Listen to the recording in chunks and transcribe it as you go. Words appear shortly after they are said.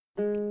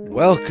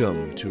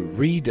Welcome to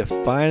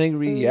Redefining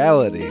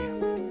Reality,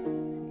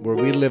 where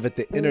we live at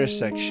the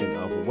intersection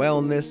of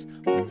wellness,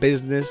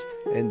 business,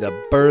 and the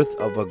birth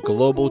of a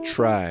global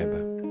tribe.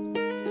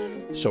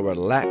 So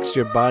relax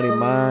your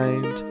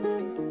body-mind,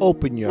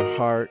 open your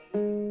heart,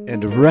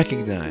 and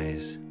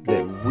recognize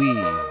that we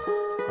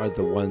are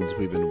the ones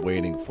we've been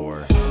waiting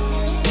for.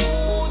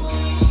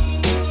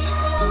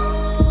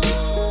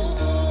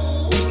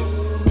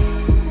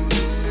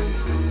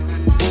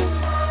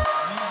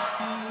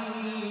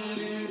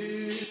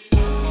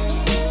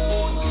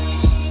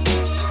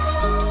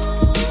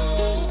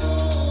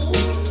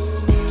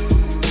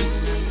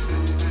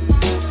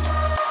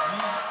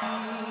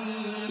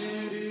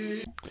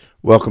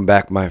 Welcome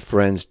back, my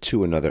friends,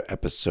 to another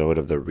episode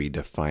of the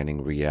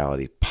Redefining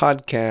Reality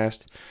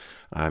podcast.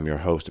 I'm your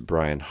host,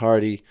 Brian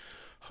Hardy,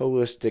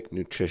 holistic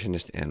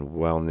nutritionist and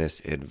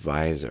wellness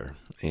advisor.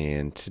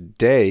 And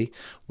today,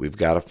 we've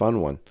got a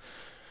fun one.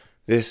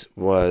 This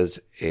was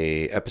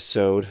an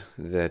episode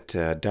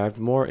that dived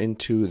more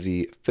into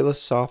the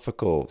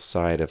philosophical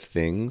side of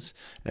things,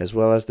 as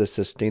well as the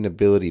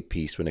sustainability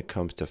piece when it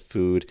comes to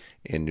food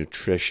and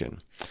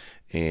nutrition.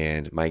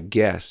 And my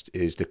guest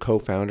is the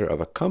co-founder of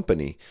a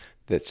company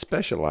that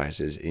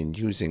specializes in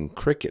using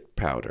cricket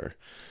powder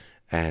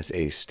as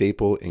a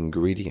staple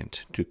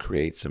ingredient to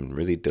create some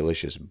really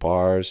delicious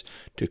bars,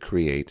 to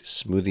create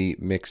smoothie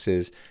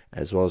mixes,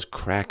 as well as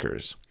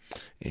crackers.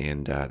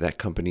 And that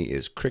company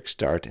is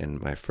Crickstart,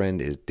 and my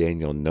friend is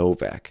Daniel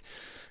Novak.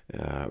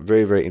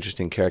 Very, very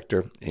interesting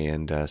character,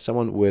 and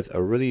someone with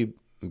a really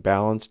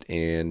balanced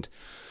and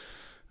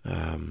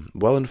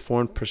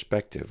well-informed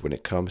perspective when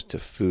it comes to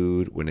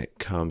food, when it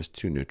comes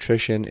to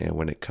nutrition, and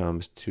when it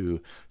comes to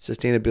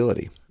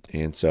sustainability.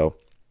 And so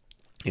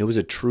it was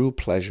a true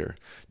pleasure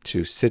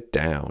to sit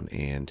down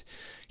and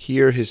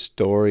hear his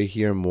story,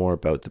 hear more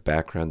about the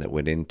background that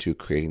went into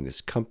creating this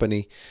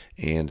company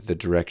and the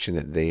direction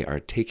that they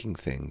are taking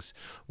things,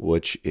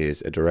 which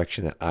is a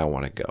direction that I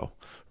want to go,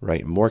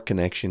 right? More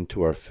connection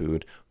to our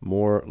food,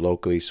 more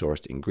locally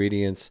sourced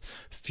ingredients,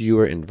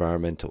 fewer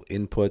environmental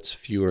inputs,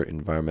 fewer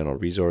environmental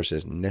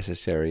resources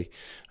necessary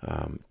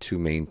to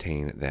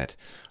maintain that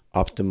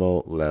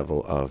optimal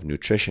level of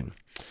nutrition.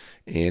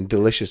 And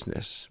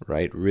deliciousness,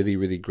 right? Really,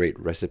 really great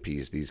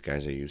recipes these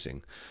guys are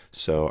using.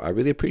 So I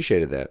really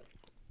appreciated that.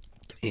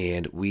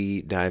 And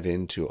we dive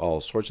into all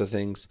sorts of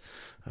things.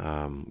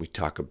 We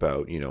talk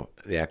about,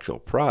 the actual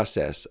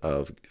process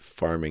of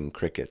farming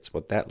crickets,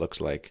 what that looks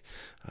like,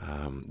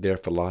 their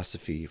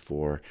philosophy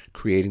for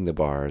creating the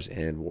bars,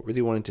 and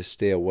really wanting to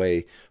stay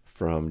away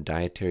from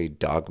dietary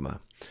dogma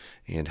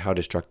and how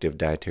destructive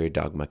dietary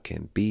dogma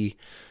can be.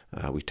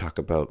 We talk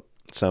about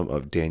some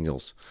of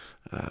Daniel's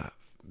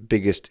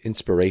biggest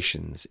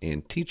inspirations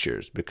and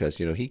teachers because,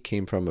 he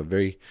came from a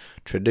very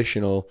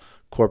traditional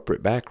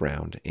corporate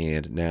background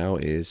and now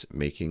is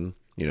making,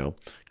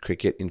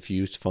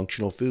 cricket-infused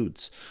functional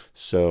foods.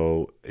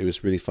 So it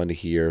was really fun to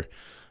hear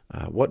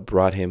what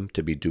brought him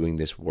to be doing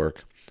this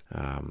work,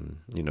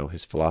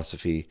 his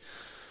philosophy,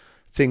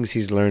 things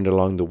he's learned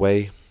along the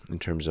way in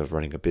terms of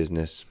running a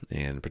business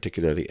and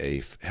particularly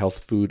a health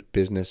food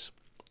business.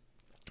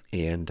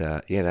 And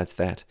that's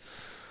that.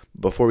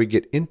 Before we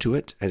get into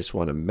it, I just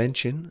want to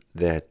mention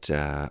that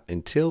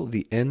until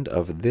the end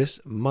of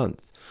this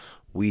month,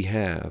 we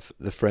have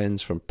the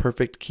friends from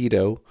Perfect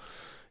Keto,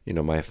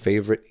 my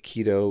favorite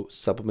keto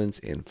supplements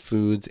and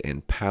foods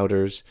and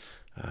powders.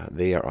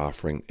 They are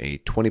offering a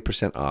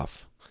 20%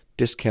 off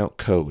discount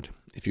code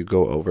if you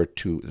go over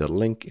to the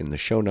link in the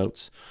show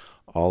notes,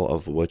 all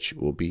of which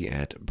will be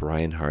at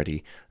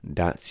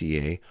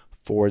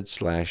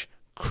brianhardy.ca/crickstart.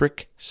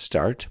 CRICK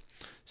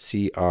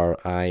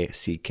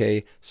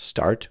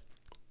start.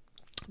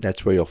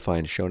 That's where you'll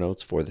find show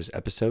notes for this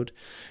episode,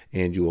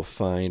 and you will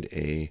find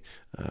a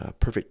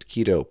Perfect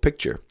Keto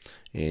picture.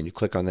 And you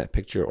click on that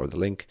picture or the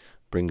link,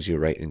 brings you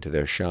right into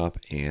their shop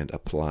and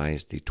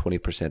applies the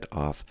 20%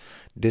 off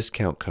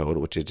discount code,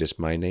 which is just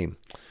my name.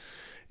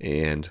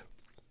 And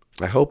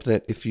I hope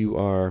that if you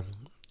are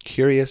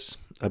curious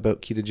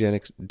about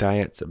ketogenic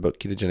diets, about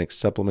ketogenic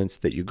supplements,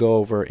 that you go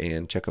over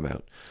and check them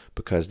out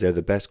because they're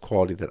the best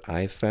quality that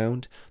I've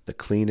found, the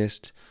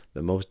cleanest,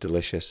 the most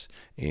delicious,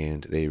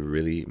 and they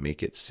really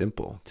make it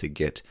simple to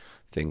get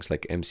things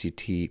like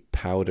MCT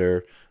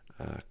powder,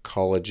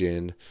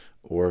 collagen,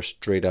 or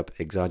straight up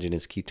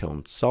exogenous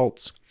ketone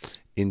salts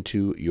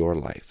into your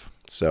life.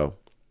 So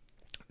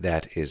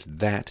that is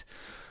that.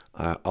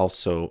 I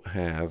also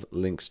have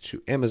links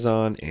to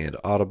Amazon and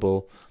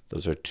Audible.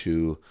 Those are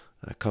two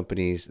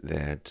companies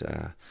that,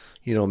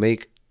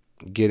 make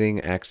getting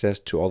access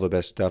to all the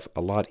best stuff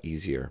a lot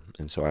easier.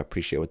 And so I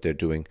appreciate what they're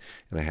doing.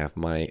 And I have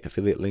my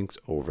affiliate links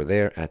over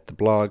there at the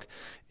blog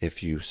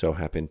if you so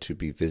happen to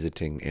be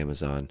visiting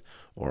Amazon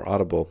or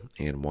Audible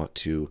and want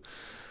to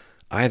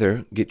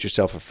either get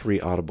yourself a free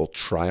Audible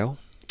trial,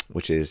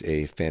 which is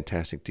a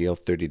fantastic deal,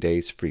 30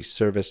 days free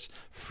service,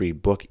 free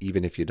book,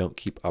 even if you don't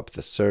keep up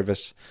the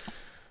service.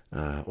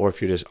 Or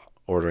if you're just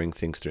ordering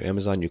things through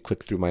Amazon, you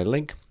click through my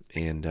link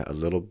And a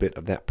little bit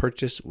of that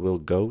purchase will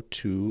go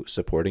to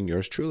supporting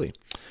yours truly,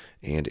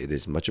 and it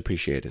is much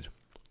appreciated.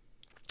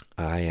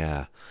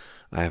 I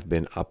have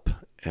been up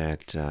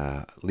at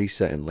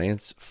Lisa and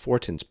Lance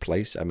Fortin's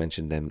place. I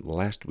mentioned them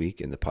last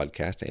week in the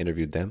podcast. I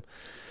interviewed them.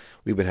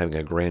 We've been having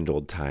a grand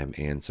old time,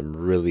 and some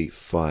really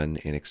fun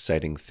and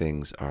exciting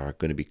things are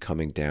going to be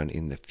coming down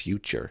in the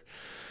future.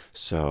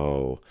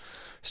 So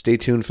stay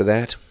tuned for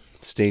that.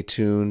 Stay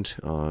tuned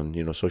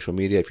on social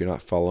media. If you're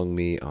not following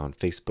me on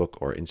Facebook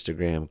or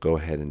Instagram, go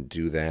ahead and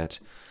do that.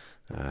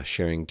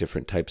 Sharing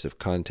different types of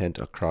content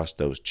across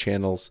those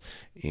channels,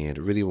 and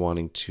really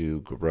wanting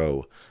to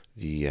grow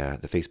the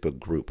Facebook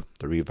group,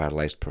 the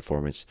Revitalized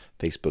Performance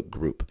Facebook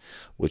group,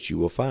 which you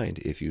will find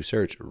if you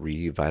search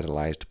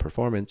Revitalized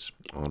Performance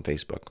on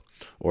Facebook,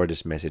 or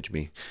just message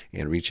me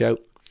and reach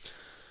out,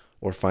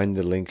 or find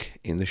the link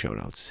in the show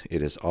notes.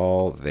 It is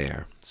all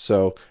there.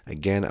 So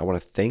again, I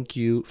want to thank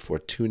you for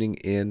tuning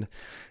in,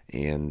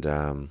 and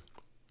I'm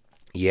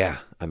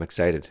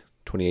excited.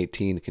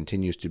 2018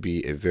 continues to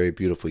be a very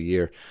beautiful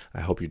year.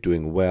 I hope you're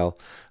doing well.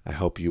 I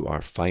hope you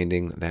are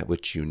finding that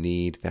which you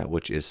need, that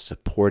which is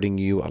supporting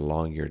you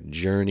along your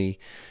journey.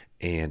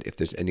 And if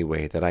there's any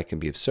way that I can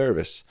be of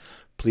service,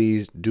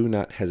 please do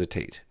not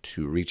hesitate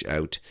to reach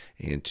out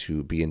and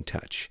to be in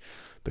touch,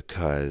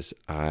 because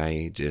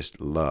I just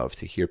love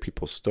to hear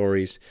people's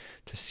stories,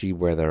 to see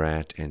where they're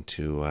at, and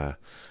to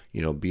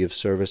be of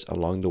service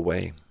along the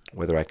way,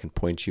 whether I can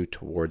point you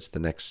towards the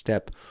next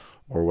step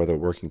or whether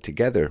working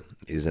together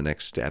is the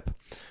next step.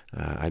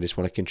 I just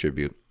want to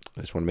contribute.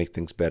 I just want to make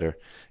things better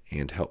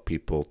and help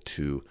people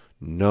to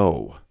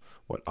know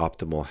what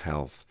optimal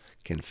health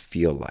can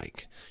feel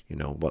like.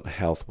 What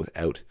health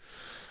without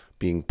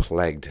being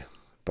plagued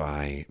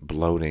by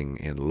bloating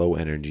and low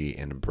energy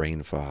and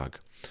brain fog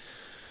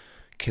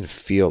can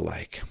feel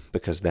like,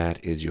 because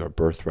that is your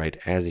birthright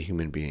as a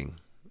human being.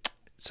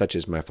 Such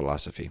is my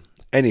philosophy.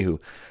 Anywho,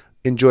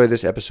 enjoy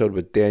this episode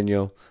with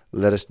Daniel.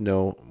 Let us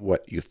know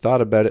what you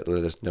thought about it.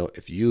 Let us know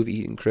if you've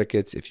eaten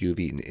crickets, if you've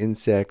eaten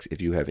insects,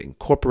 if you have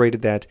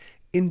incorporated that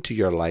into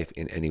your life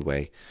in any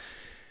way.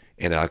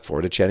 And I look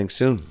forward to chatting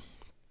soon.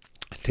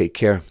 Take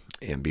care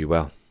and be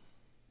well.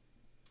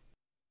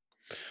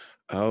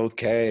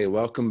 Okay,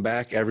 welcome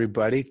back,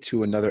 everybody,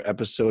 to another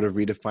episode of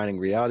Redefining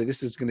Reality.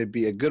 This is going to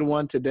be a good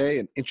one today,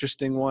 an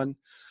interesting one,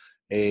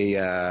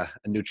 a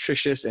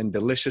nutritious and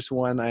delicious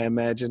one, I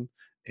imagine.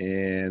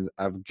 And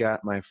I've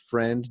got my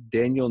friend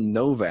Daniel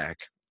Novak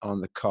on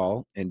the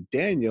call. And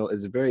Daniel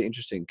is a very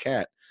interesting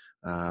cat,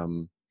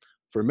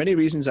 for many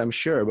reasons, I'm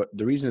sure. But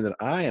the reason that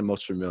I am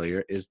most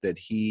familiar is that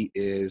he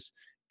is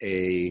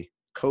a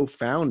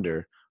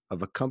co-founder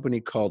of a company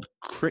called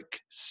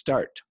Crick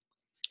Start.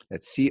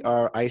 That's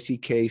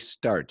CRICK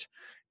Start.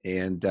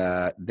 And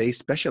they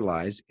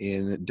specialize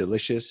in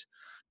delicious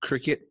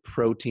cricket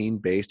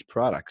protein-based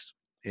products.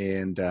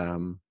 And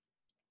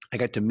I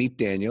got to meet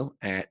Daniel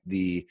at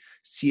the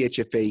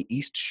CHFA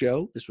East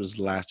show. This was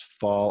last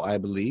fall, I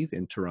believe,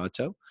 in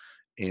Toronto.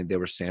 And they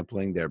were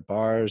sampling their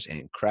bars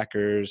and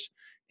crackers.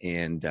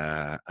 And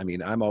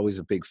I'm always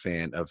a big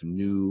fan of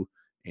new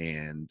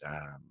and,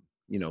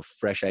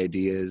 fresh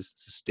ideas,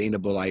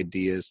 sustainable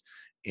ideas.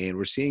 And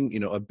we're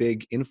seeing, a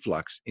big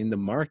influx in the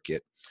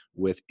market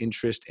with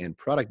interest and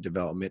product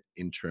development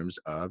in terms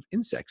of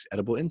insects,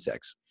 edible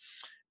insects.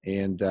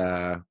 And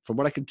from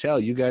what I can tell,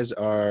 you guys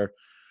are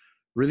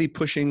really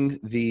pushing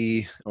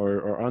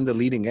or on the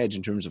leading edge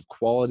in terms of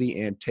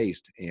quality and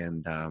taste.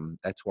 And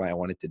that's why I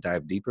wanted to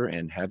dive deeper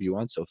and have you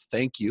on. So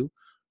thank you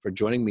for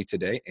joining me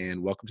today,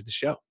 and welcome to the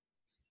show.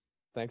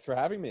 Thanks for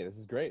having me. This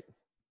is great.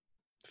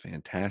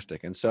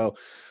 Fantastic. And so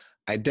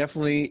I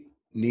definitely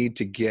need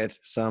to get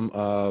some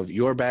of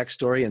your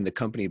backstory and the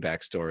company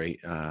backstory,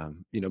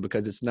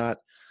 because it's not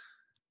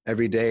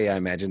every day, I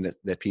imagine,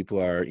 that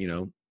people are,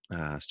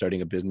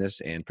 starting a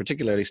business, and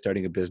particularly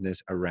starting a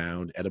business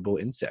around edible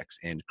insects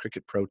and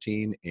cricket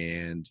protein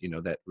and,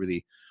 that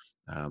really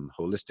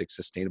holistic,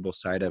 sustainable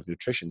side of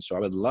nutrition. So I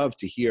would love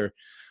to hear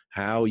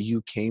how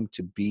you came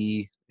to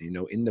be,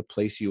 in the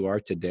place you are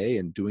today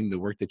and doing the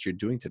work that you're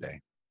doing today.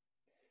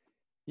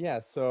 Yeah.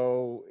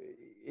 So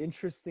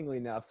interestingly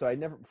enough,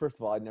 first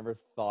of all, I never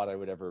thought I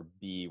would ever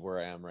be where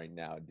I am right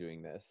now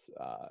doing this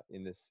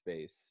in this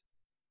space.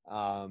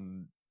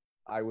 Um,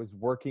 I was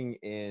working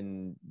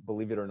in,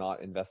 believe it or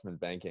not, investment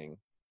banking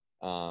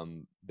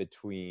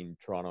between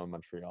Toronto and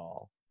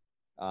Montreal.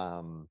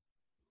 Um,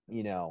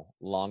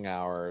 long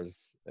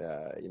hours,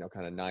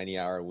 kind of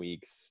 90-hour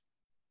weeks,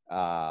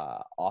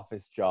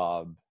 office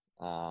job.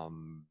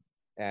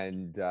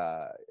 And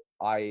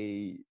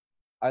I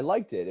I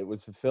liked it. It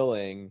was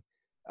fulfilling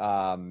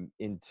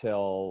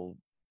until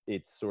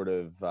it sort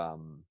of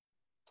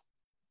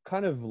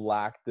kind of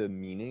lacked the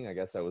meaning I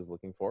guess I was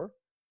looking for.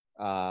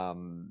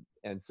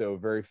 And so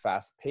very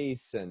fast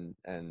pace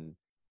and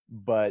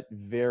but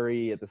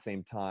very at the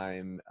same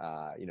time,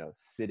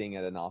 sitting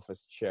at an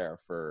office chair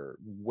for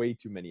way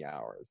too many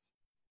hours.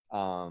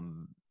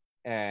 Um,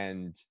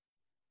 and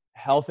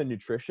health and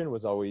nutrition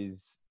was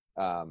always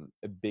a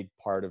big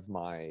part of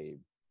my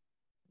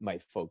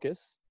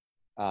focus.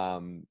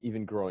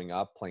 Even growing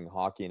up playing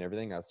hockey and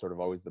everything, I was sort of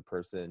always the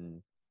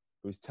person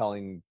who's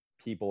telling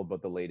people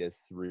about the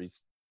latest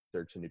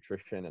research in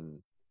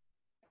nutrition,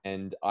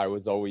 and I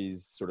was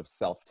always sort of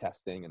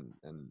self-testing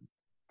and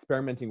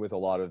experimenting with a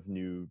lot of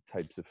new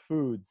types of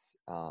foods,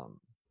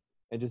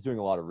 and just doing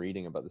a lot of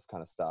reading about this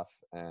kind of stuff.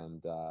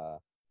 And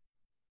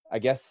I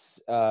guess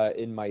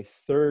in my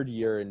third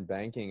year in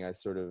banking, I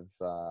sort of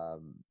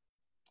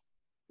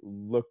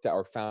looked at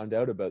or found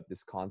out about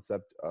this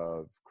concept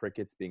of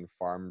crickets being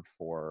farmed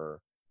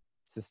for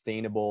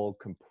sustainable,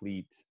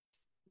 complete,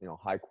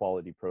 high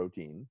quality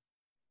protein.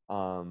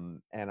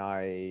 And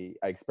I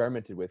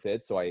experimented with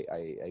it. So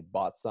I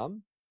bought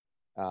some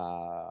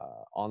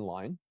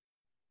online,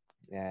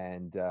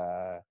 and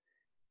at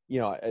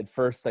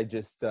first I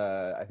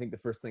think the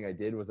first thing I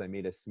did was I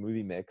made a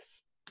smoothie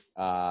mix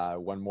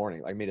one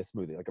morning. I made a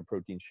smoothie, like a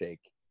protein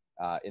shake,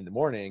 in the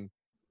morning.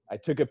 I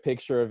took a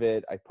picture of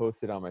it. I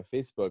posted on my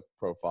Facebook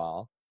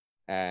profile,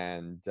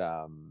 and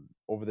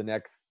over the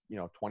next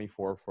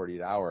 24,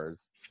 48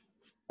 hours,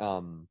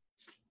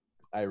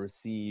 I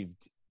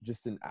received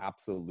just an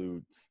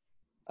absolute,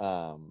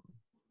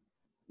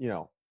 you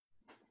know,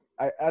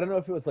 I don't know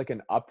if it was like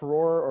an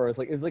uproar, or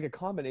it was like a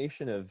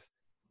combination of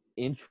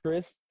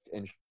interest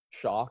and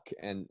shock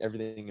and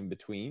everything in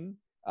between.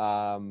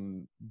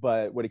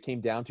 But what it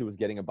came down to was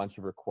getting a bunch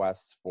of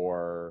requests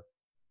for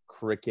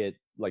cricket,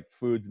 like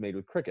foods made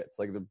with crickets.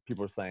 Like the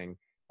people are saying,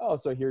 "Oh,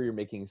 so here you're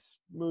making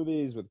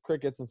smoothies with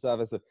crickets and stuff."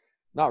 I said,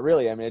 "Not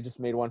really. I mean, I just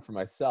made one for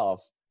myself."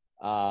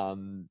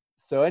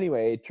 So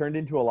anyway, it turned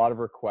into a lot of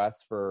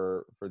requests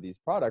for these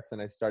products,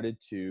 and I started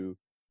to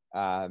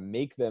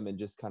make them and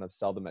just kind of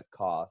sell them at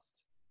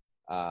cost,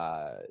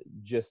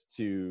 just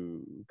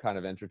to kind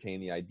of entertain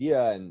the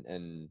idea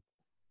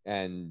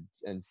and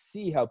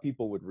see how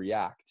people would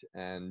react.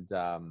 And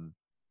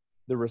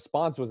the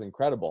response was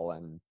incredible,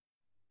 and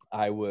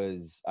I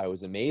was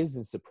amazed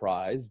and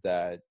surprised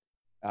that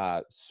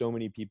so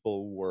many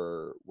people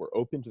were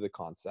open to the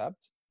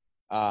concept,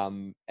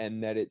 and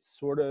that it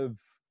sort of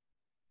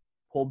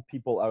pulled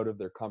people out of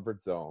their comfort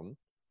zone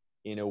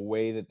in a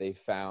way that they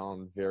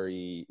found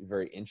very,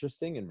 very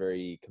interesting and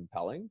very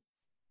compelling.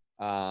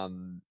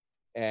 Um,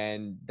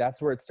 and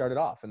that's where it started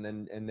off. And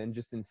then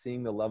just in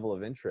seeing the level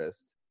of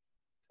interest,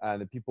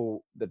 that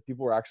people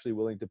were actually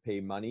willing to pay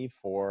money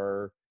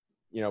for,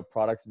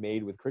 products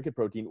made with cricket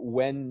protein,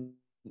 when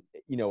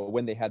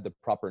they had the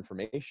proper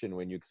information,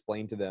 when you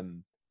explained to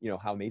them,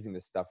 how amazing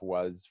this stuff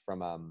was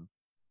from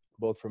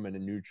both from a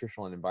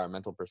nutritional and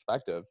environmental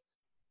perspective.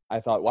 I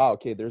thought, wow,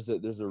 okay, there's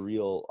a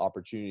real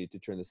opportunity to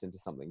turn this into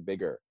something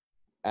bigger.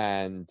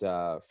 And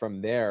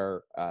from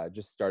there,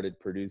 just started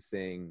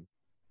producing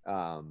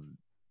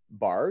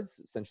bars,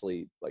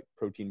 essentially like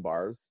protein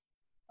bars.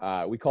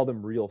 We call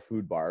them real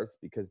food bars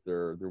because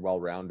they're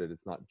well-rounded.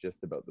 It's not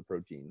just about the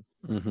protein.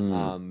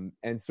 Mm-hmm.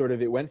 And sort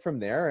of it went from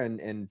there,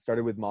 and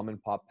started with mom and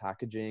pop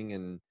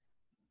packaging,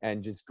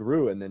 and just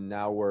grew. And then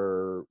now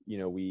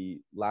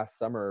we last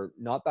summer,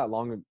 not that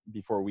long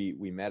before we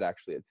met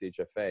actually at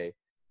CHFA,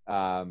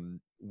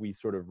 we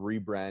sort of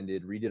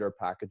rebranded, redid our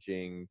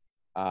packaging,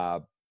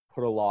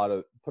 put a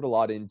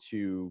lot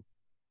into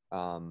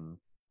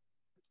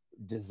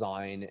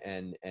design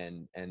and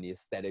the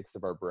aesthetics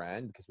of our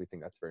brand, because we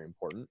think that's very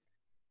important.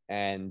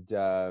 And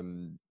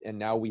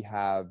now we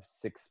have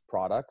 6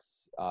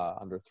 products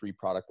under 3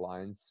 product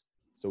lines.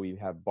 So we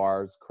have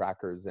bars,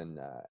 crackers, and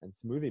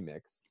smoothie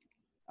mix,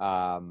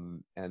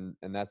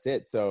 and that's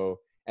it. So,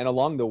 and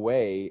along the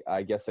way,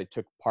 I guess I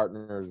took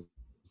partners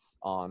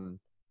on,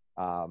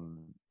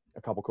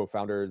 a couple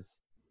co-founders,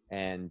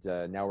 and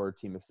now we're a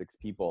team of 6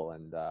 people,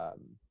 and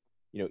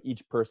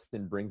each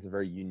person brings a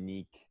very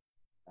unique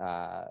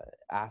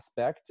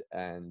aspect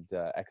and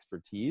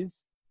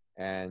expertise.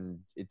 And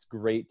it's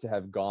great to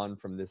have gone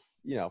from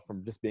this,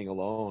 from just being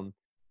alone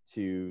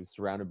to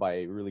surrounded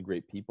by really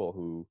great people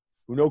who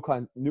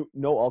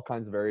know all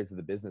kinds of areas of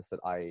the business that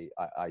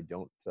I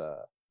don't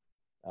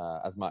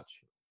as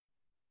much.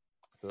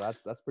 So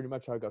that's pretty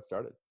much how I got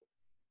started.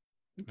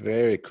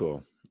 Very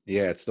cool.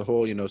 Yeah, it's the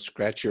whole,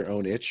 scratch your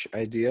own itch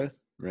idea,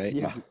 right?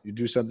 Yeah, You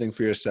do something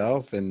for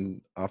yourself,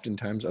 and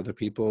oftentimes other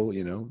people,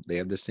 they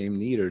have the same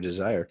need or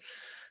desire.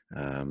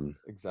 Um,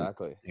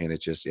 exactly. and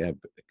it just, it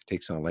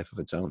takes on a life of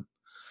its own.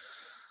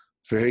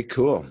 Very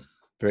cool.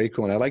 Very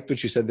cool. And I liked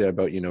what you said there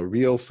about,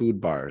 real food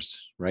bars,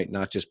 right?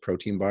 Not just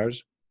protein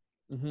bars,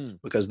 Hmm.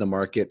 because the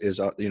market is,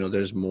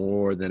 there's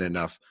more than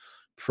enough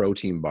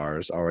protein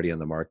bars already on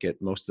the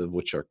market, most of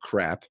which are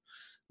crap,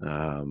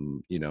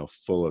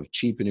 full of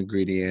cheap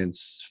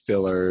ingredients,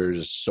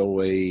 fillers,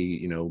 soy,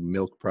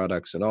 milk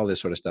products, and all this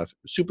sort of stuff.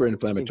 Super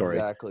inflammatory.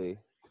 Exactly.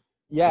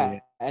 Yeah, Yeah.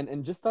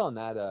 and just on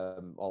that,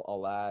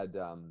 I'll add,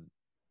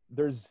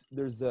 there's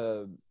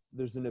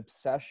an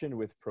obsession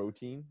with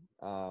protein,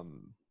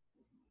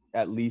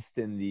 at least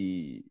in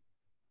the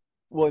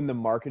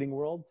marketing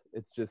world.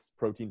 It's just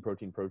protein,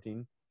 protein,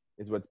 protein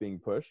is what's being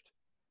pushed,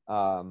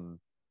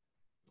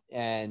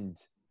 and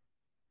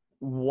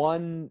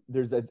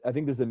I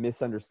think there's a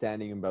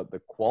misunderstanding about the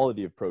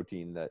quality of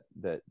protein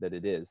that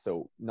it is.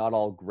 So not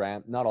all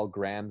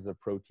grams of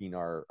protein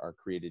are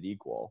created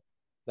equal.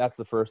 That's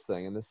the first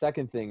thing. And the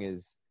second thing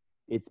is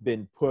it's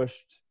been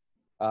pushed,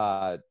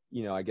 I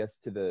guess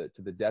to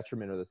the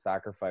detriment or the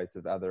sacrifice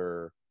of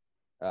other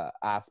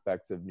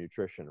aspects of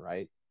nutrition,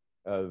 right?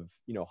 Of,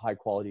 high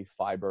quality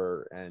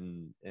fiber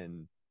and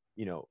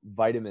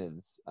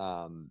vitamins,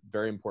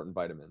 very important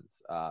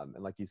vitamins,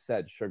 and like you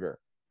said, sugar,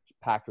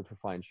 packed with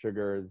refined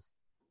sugars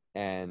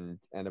and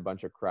a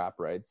bunch of crap,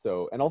 right?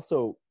 So, and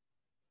also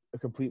a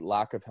complete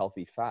lack of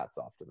healthy fats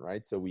often,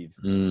 right? So we've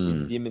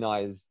Mm.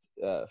 demonized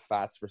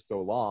fats for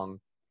so long,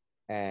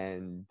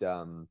 and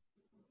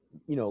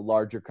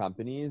larger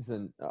companies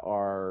and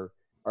are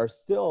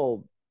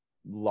still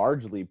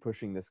largely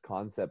pushing this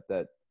concept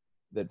that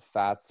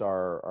fats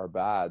are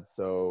bad.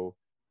 So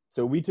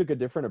we took a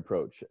different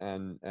approach,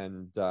 and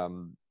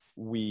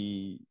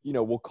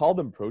we'll call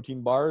them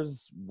protein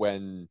bars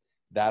when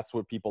that's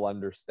what people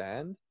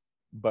understand,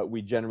 but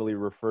we generally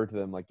refer to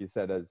them, like you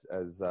said, as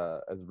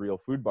real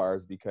food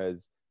bars,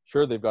 because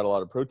sure, they've got a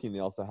lot of protein. They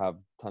also have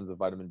tons of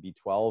vitamin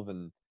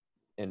B12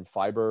 and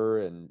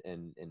fiber and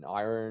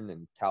iron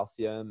and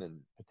calcium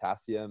and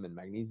potassium and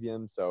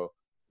magnesium. So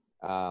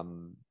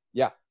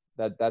yeah,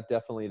 that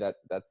definitely that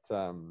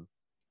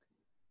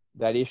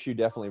issue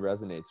definitely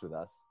resonates with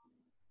us.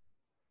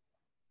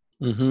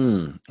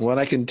 What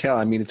I can tell,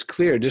 I mean, it's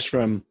clear just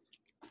from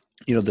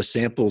the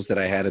samples that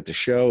I had at the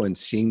show and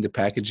seeing the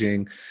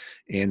packaging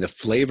and the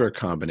flavor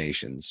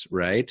combinations,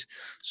 right?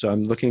 So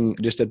I'm looking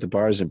just at the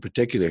bars in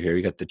particular here.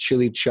 You got the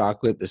chili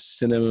chocolate, the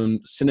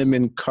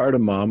cinnamon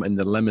cardamom, and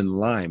the lemon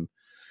lime,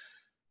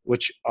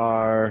 which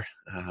are,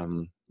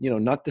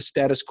 not the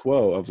status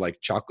quo of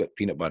like chocolate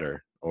peanut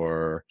butter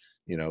or,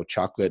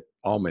 chocolate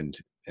almond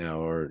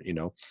or.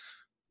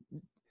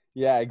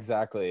 Yeah,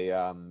 exactly.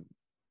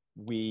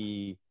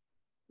 We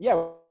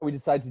yeah, we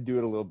decided to do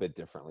it a little bit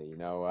differently.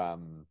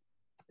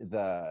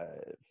 The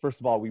first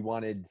of all, we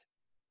wanted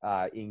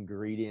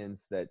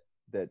ingredients that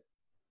that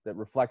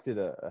reflected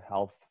a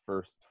health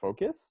first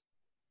focus.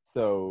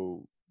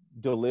 So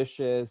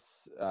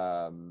delicious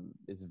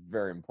is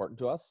very important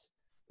to us.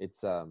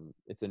 It's a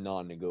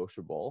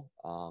non-negotiable.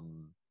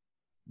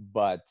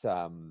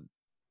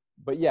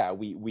 But yeah,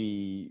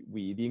 we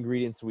the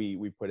ingredients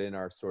we put in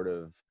are sort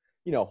of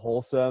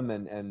wholesome,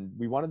 and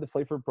we wanted the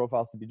flavor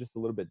profiles to be just a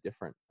little bit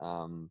different,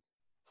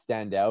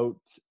 stand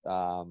out,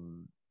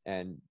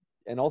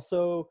 and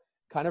also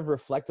kind of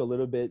reflect a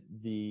little bit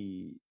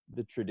the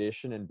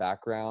tradition and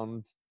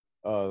background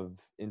of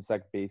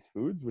insect-based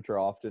foods, which are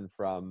often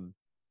from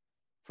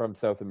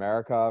South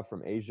America,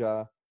 from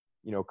Asia.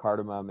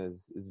 Cardamom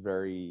is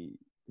very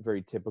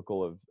very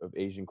typical of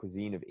Asian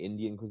cuisine, of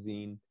Indian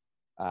cuisine.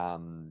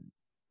 Um,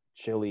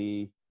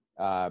 Chili,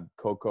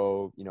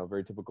 cocoa,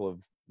 very typical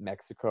of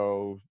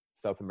Mexico,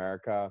 South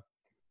America.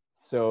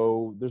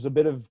 So there's a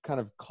bit of kind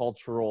of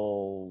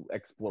cultural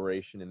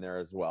exploration in there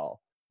as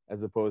well,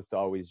 as opposed to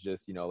always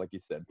just, like you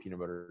said, peanut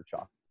butter or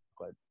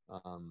chocolate,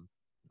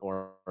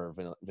 or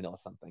vanilla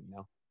something.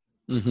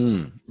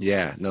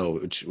 Yeah, no,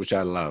 which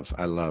I love.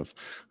 I love.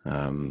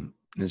 And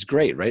it's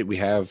great, right? We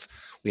have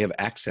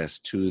access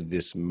to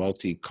this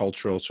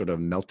multicultural sort of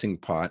melting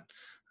pot,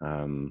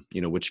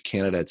 which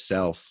Canada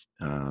itself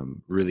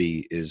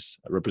really is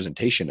a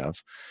representation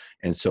of,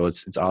 and so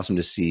it's awesome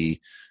to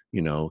see,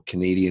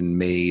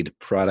 Canadian-made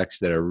products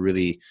that are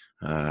really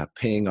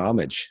paying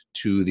homage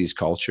to these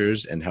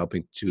cultures and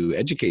helping to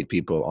educate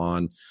people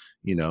on,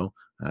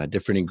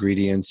 different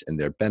ingredients and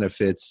their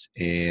benefits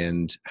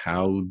and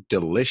how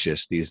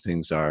delicious these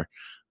things are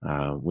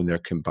when they're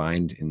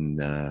combined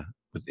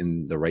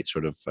within the right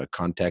sort of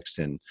context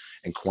and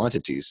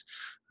quantities.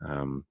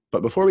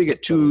 But before we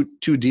get too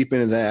deep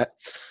into that,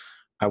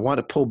 I want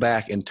to pull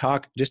back and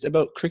talk just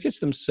about crickets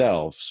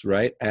themselves,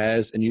 right?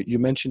 And you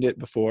mentioned it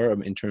before,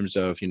 in terms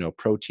of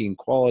protein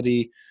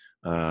quality,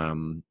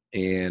 and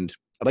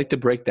I'd like to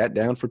break that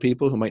down for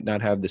people who might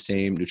not have the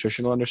same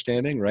nutritional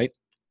understanding, right?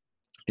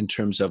 In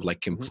terms of like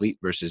Hmm. complete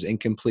versus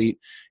incomplete,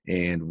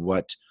 and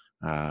what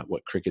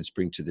crickets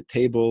bring to the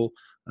table,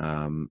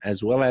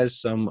 as well as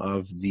some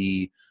of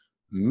the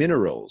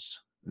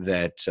minerals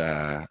that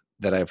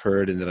I've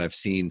heard and that I've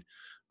seen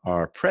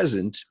are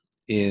present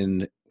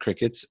in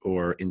crickets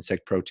or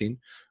insect protein,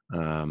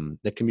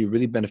 that can be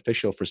really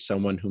beneficial for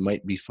someone who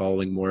might be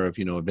following more of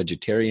a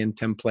vegetarian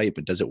template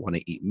but doesn't want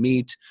to eat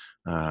meat.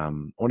 I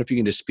wonder if you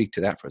can just speak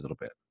to that for a little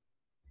bit.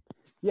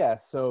 Yeah.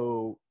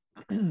 So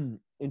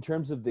in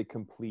terms of the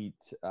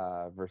complete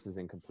versus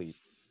incomplete,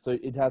 so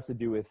it has to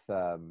do with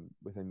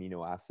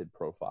amino acid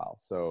profile.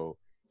 So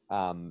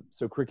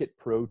cricket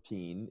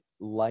protein,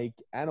 like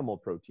animal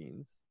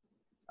proteins,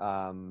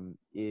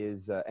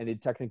 is and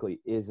it technically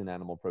is an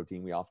animal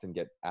protein. We often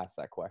get asked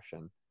that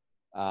question,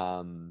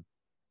 um,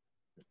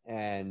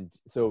 and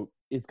so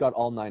it's got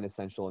all 9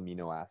 essential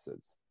amino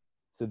acids.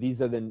 So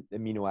these are the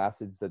amino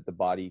acids that the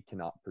body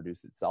cannot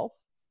produce itself.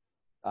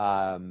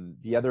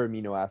 The other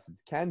amino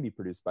acids can be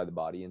produced by the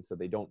body, and so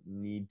they don't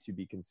need to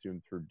be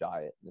consumed through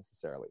diet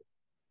necessarily.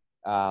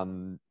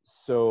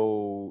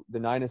 So the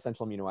 9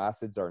 essential amino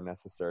acids are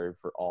necessary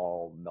for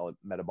all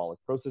metabolic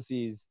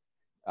processes,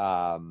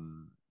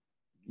 um,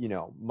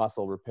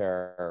 muscle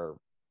repair,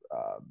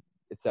 uh,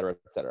 et cetera,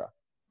 et cetera.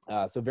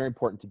 So very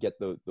important to get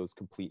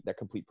that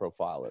complete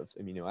profile of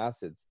amino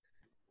acids.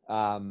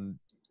 Um,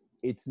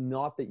 it's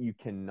not that you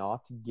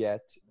cannot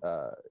get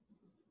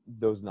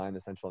those 9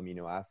 essential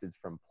amino acids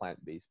from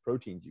plant-based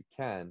proteins. You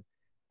can,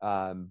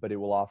 but it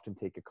will often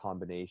take a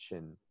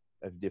combination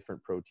of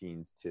different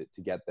proteins to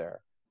get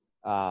there.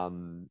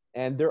 And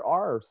there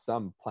are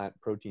some plant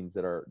proteins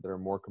that are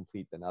more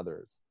complete than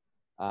others.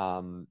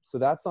 So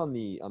that's on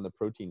the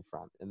protein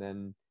front. And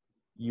then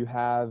you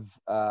have,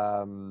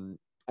 and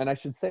I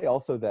should say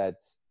also that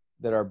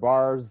our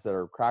bars,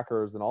 our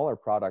crackers, and all our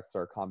products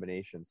are a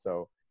combination.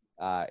 So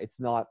it's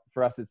not,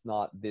 for us, it's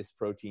not this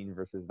protein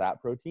versus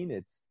that protein.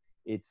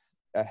 It's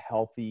a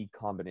healthy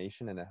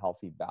combination and a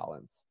healthy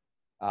balance,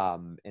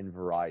 and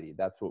variety.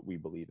 That's what we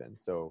believe in.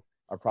 So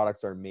our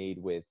products are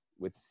made with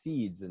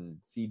seeds and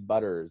seed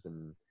butters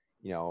and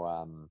you know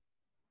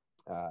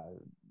uh,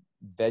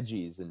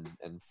 veggies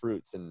and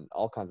fruits and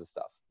all kinds of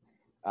stuff.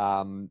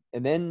 And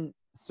then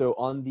so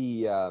on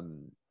the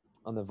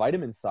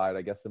vitamin side,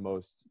 I guess the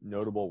most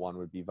notable one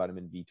would be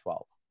vitamin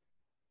B12.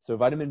 So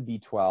vitamin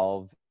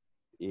B12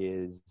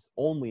 is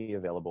only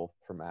available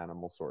from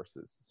animal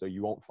sources. So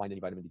you won't find any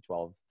vitamin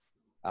B12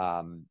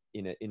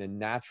 in a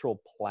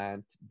natural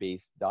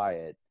plant-based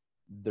diet.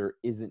 There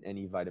isn't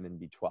any vitamin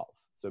B12.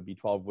 So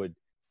B12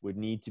 would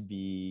need to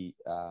be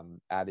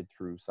added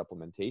through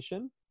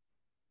supplementation.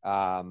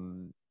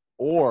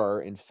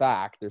 Or in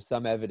fact, there's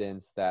some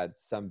evidence that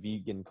some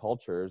vegan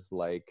cultures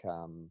like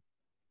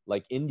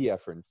India,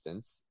 for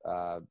instance,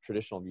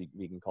 traditional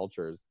vegan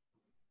cultures,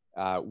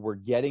 we're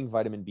getting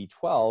vitamin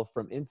B12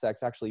 from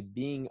insects actually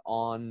being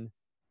on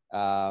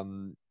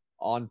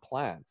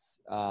plants,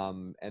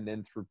 and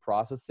then through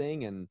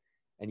processing and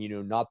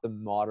not the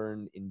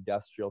modern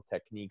industrial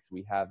techniques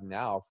we have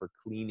now for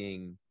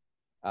cleaning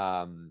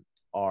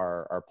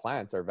our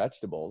plants, our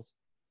vegetables,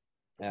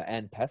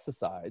 and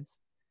pesticides.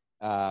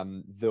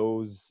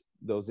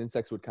 Those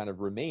insects would kind of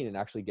remain and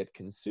actually get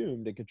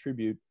consumed and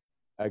contribute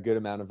a good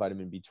amount of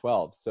vitamin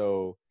B12.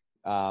 So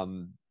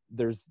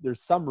there's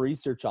some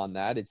research on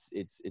that.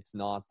 It's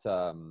not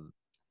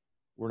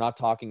we're not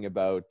talking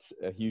about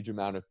a huge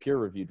amount of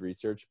peer-reviewed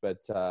research, but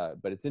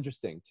it's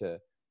interesting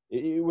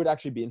it would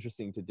actually be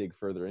interesting to dig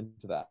further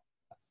into that.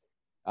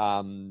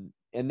 And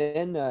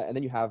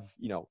then you have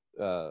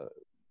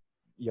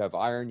you have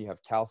iron, you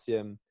have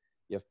calcium,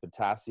 you have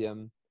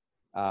potassium,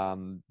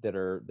 that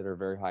are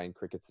very high in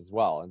crickets as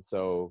well. And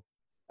so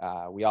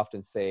we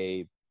often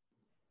say,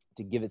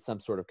 to give it some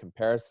sort of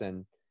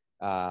comparison,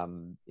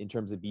 in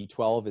terms of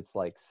B12, it's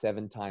like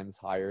 7 times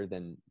higher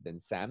than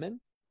salmon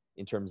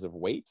in terms of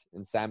weight.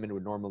 And salmon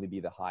would normally be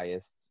the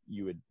highest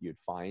you'd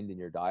find in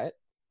your diet,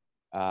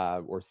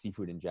 or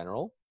seafood in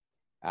general.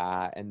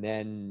 And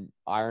then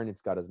iron,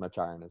 it's got as much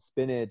iron as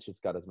spinach, it's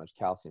got as much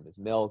calcium as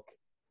milk,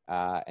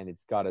 and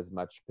it's got as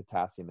much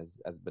potassium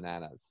as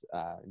bananas,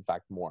 in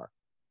fact, more.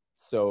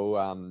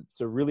 So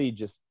really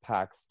just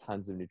packs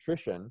tons of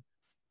nutrition,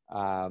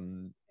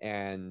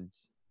 and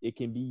it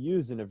can be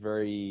used in a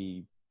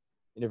very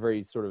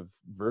sort of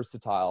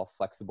versatile,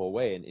 flexible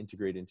way and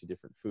integrate into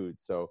different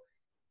foods. So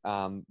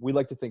we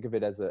like to think of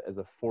it as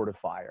a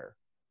fortifier.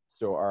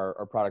 So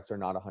our products are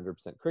not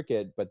 100%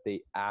 cricket, but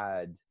they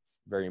add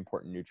very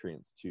important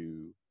nutrients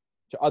to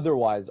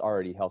otherwise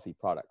already healthy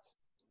products.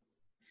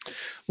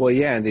 Well,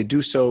 yeah, and they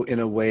do so in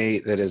a way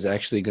that is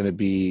actually going to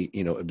be,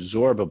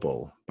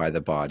 absorbable by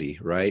the body,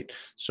 right?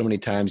 So many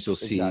times you'll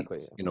see, Exactly.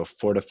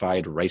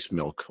 fortified rice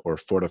milk or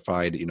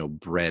fortified,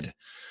 bread,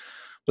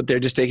 but they're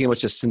just taking a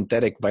bunch of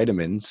synthetic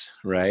vitamins,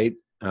 right?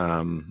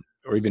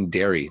 Or even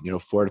dairy,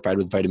 fortified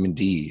with vitamin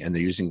D, and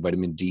they're using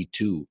vitamin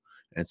D2.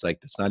 And it's like,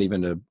 it's not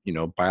even a,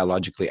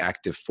 biologically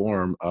active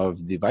form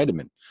of the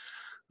vitamin.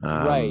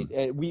 Right.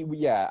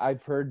 Yeah,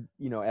 I've heard,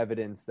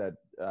 evidence that,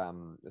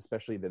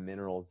 especially the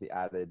minerals, the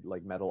added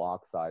like metal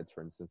oxides,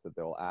 for instance, that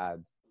they'll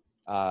add,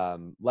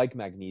 like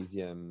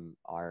magnesium,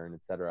 iron,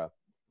 etc.,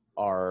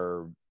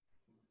 are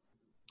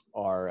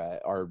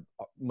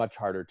much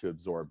harder to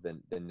absorb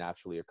than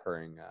naturally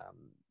occurring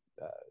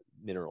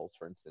minerals,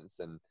 for instance.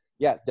 And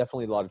yeah,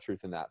 definitely a lot of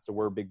truth in that. So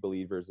we're big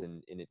believers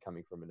in it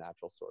coming from a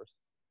natural source.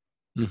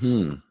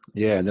 Mm-hmm.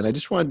 Yeah, and then I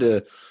just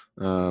wanted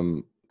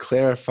to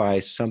clarify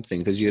something,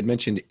 because you had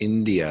mentioned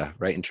India,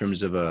 right, in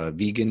terms of a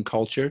vegan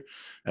culture.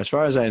 As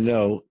far as I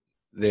know,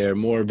 they're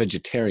more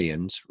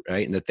vegetarians,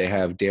 right, and that they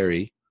have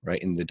dairy,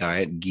 right, in the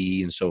diet,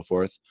 ghee and so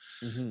forth.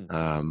 Mm-hmm.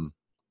 Um,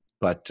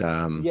 but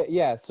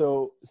Yeah.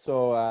 So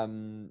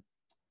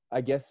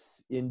I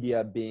guess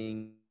India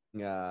being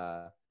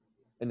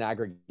an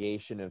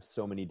aggregation of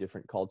so many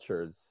different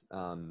cultures.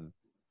 mhm.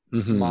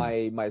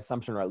 My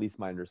assumption, or at least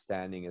my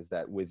understanding, is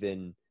that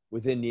within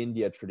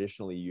India,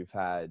 traditionally, you've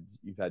had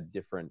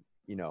different,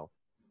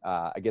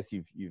 I guess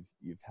you've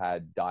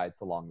had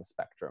diets along the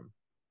spectrum,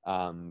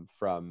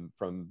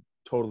 from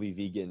totally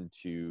vegan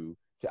to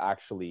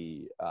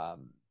actually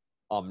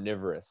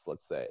omnivorous,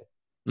 let's say.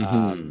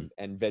 Mm-hmm.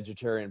 And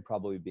vegetarian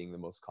probably being the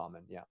most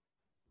common. Yeah.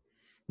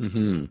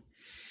 Mm-hmm.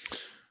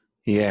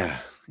 Yeah.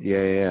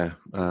 Yeah.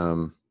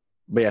 Yeah.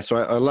 But yeah, so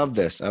I love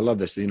this. I love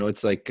this.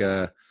 It's like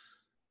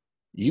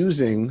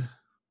using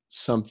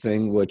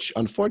something which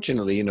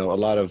unfortunately, a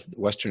lot of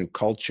Western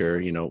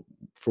culture,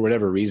 for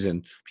whatever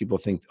reason, people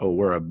think, oh,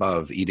 we're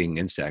above eating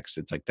insects.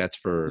 It's like that's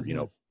for,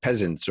 Hmm.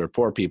 peasants or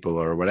poor people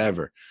or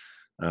whatever.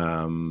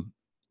 Um,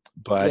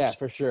 Yeah, but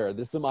for sure.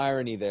 There's some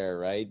irony there,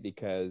 right?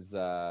 Because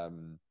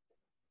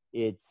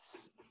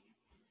it's,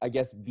 I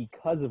guess,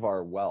 because of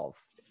our wealth,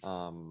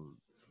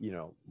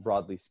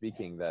 broadly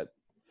speaking, that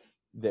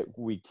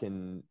we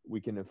can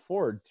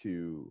afford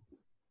to,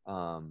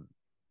 um,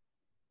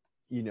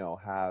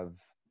 have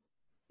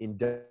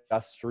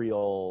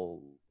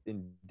industrial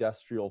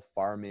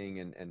farming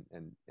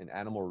and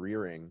animal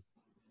rearing,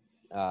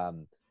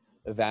 um,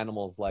 of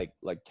animals like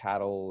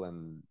cattle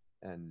and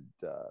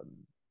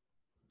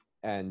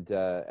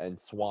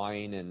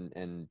swine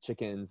and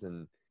chickens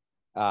and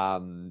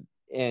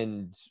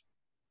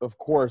of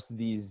course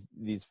these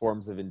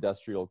forms of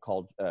industrial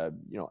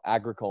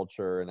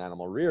agriculture and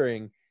animal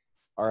rearing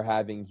are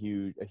having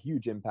a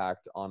huge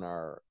impact on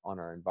our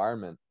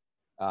environment,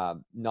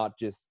 not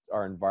just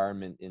our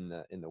environment in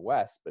the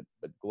West, but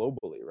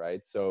globally,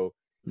 right? So,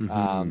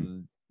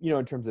 mhm,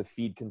 in terms of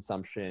feed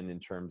consumption, in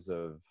terms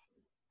of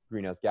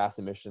greenhouse gas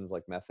emissions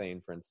like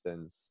methane, for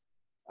instance,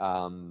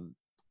 um,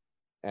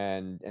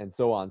 and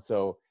so on.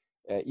 So,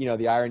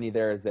 the irony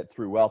there is that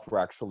through wealth, we're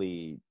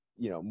actually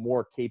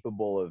more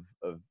capable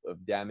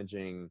of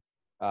damaging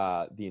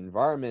the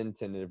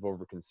environment and of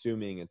over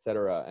consuming, et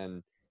cetera.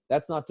 And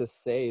that's not to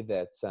say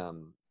that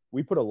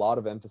we put a lot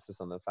of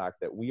emphasis on the fact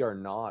that we are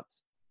not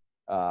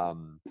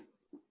um,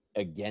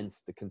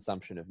 against the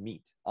consumption of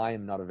meat. I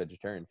am not a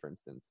vegetarian, for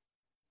instance,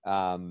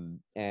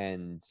 and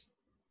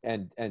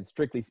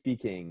strictly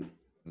speaking,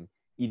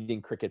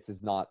 eating crickets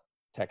is not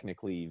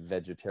technically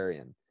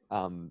vegetarian.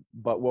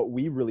 But what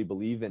we really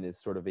believe in is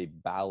sort of a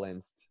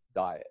balanced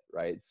diet,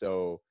 right?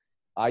 So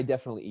I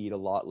definitely eat a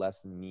lot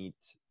less meat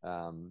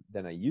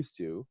than I used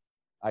to.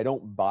 I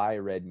don't buy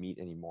red meat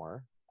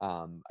anymore.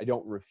 I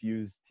don't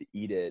refuse to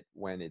eat it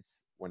when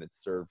it's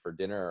served for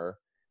dinner.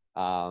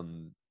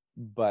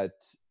 But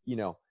you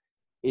know,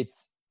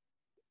 it's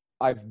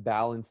I've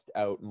balanced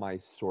out my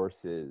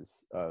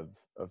sources of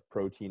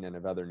protein and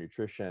of other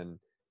nutrition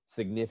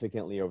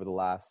significantly over the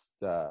last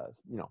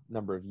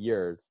number of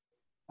years,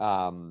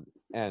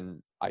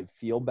 and I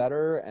feel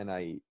better, and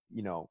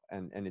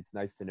and it's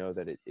nice to know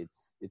that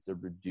it's a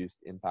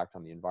reduced impact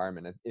on the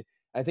environment.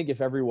 I think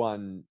if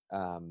everyone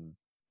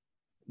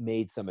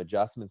made some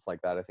adjustments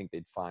like that, I think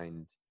they'd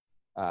find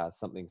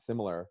something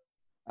similar.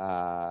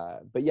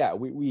 But yeah,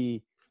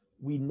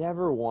 we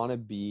never want to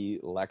be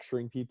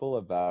lecturing people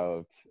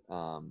about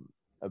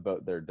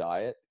their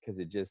diet, because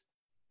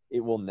it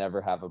will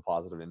never have a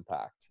positive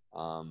impact.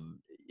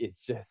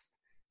 It's just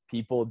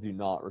people do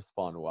not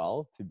respond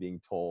well to being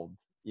told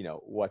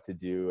what to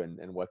do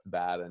and what's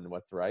bad and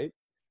what's right.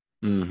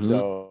 mhm,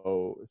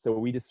 So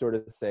we just sort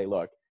of say,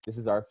 look, this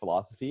is our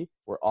philosophy.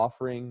 We're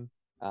offering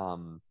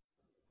um,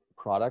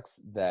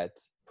 products that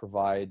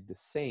provide the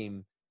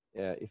same,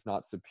 if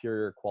not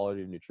superior,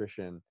 quality of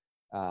nutrition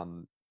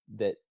um,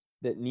 that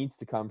that needs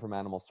to come from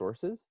animal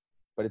sources,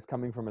 but it's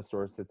coming from a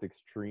source that's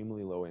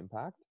extremely low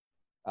impact.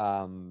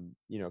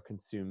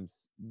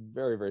 Consumes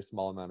very very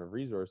small amount of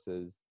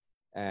resources,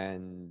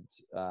 and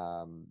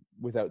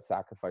without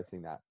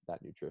sacrificing that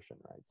nutrition,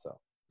 right? So.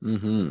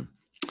 mhm.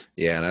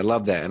 Yeah, and I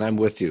love that, and I'm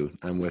with you.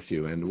 I'm with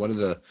you. And one of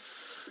the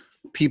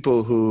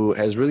people who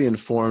has really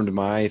informed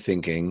my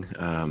thinking,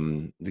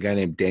 the guy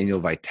named Daniel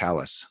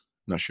Vitalis.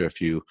 I'm not sure if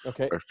you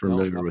Okay, are no,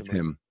 familiar not with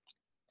familiar. him.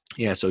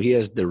 Yeah, so he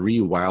has the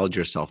Rewild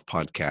Yourself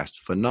podcast.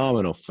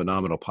 Phenomenal,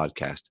 phenomenal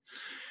podcast.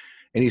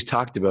 And he's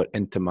talked about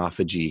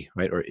entomophagy,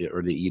 right,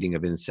 or the eating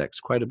of insects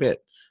quite a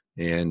bit.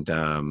 And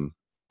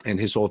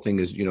his whole thing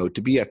is,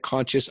 to be a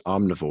conscious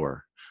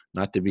omnivore,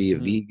 not to be a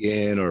Hmm.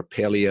 vegan or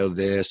paleo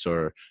this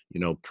or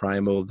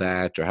primal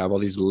that, or have all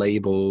these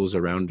labels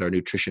around our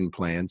nutrition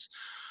plans,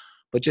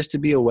 but just to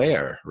be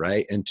aware,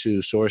 right, and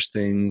to source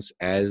things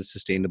as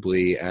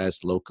sustainably,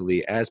 as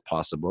locally as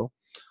possible,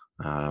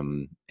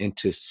 and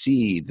to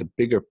see the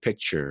bigger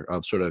picture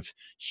of sort of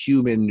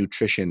human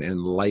nutrition and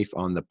life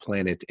on the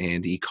planet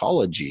and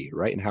ecology,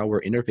 right? And how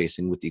we're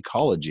interfacing with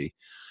ecology,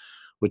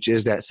 which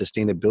is that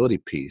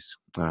sustainability piece.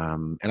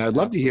 And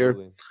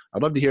Absolutely.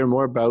 I'd love to hear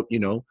more about,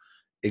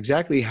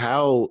 exactly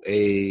how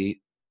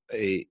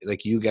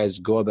like you guys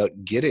go about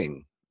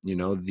getting,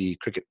 the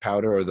cricket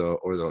powder or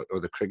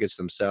the crickets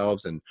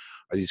themselves. And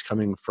are these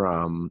coming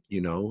from,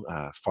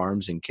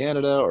 farms in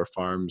Canada or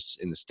farms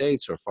in the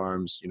States or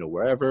farms,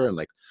 wherever? And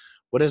like,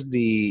 what is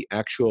the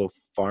actual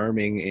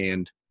farming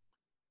and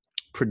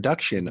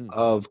production Hmm.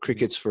 of Hmm.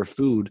 crickets for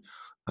food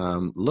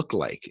look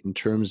like in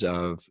terms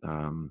of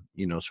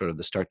sort of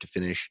the start to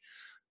finish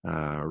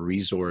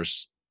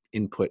resource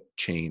input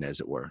chain, as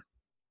it were?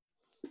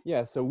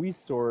 Yeah, so we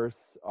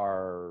source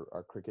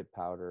our cricket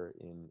powder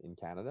in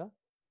Canada.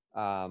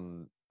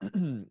 Um,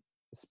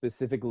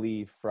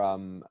 specifically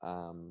from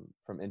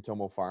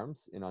Entomo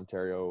Farms in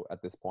Ontario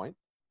at this point.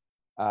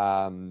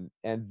 And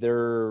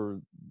they're,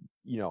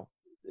 you know,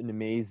 an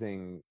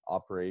amazing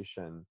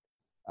operation.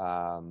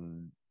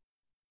 Um,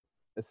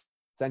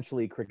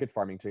 Essentially, cricket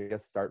farming, to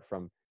just start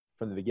from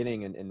the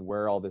beginning, and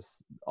where all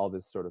this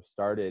sort of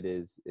started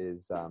is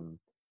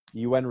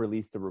UN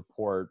released a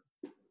report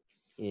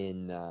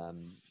in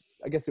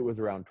I guess it was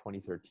around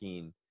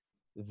 2013,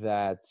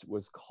 that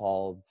was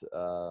called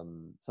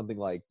something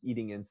like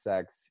 "Eating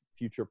Insects: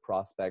 Future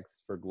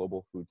Prospects for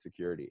Global Food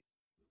Security."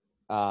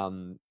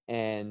 um,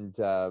 and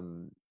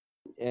um,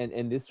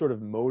 and this sort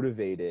of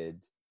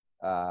motivated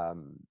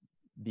um,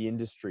 the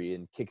industry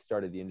and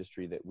kickstarted the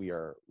industry that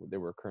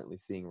we're currently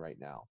seeing right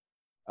now,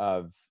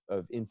 of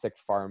insect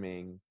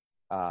farming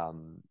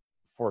um,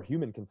 for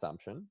human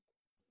consumption,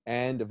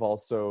 and of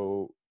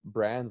also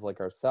brands like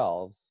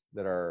ourselves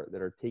that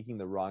are taking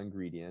the raw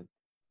ingredient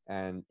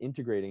and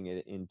integrating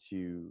it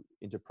into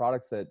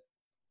products that,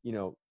 you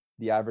know,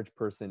 the average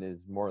person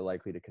is more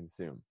likely to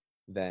consume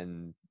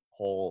than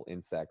whole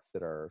insects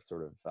that are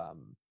sort of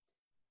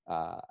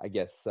I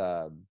guess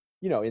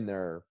you know, in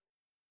their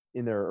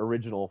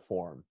original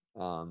form.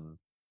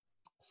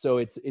 So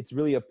it's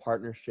really a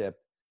partnership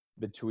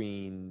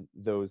between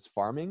those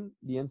farming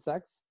the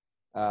insects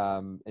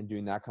and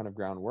doing that kind of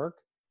groundwork,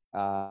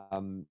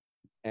 um,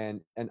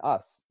 and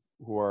us,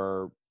 who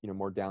are, you know,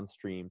 more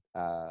downstream,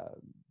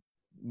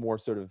 more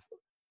sort of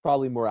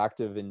probably more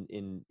active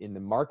in the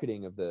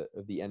marketing of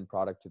the end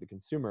product to the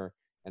consumer,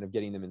 and of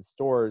getting them in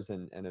stores,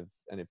 and of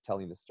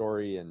telling the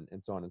story, and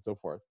so on and so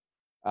forth.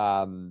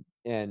 Well,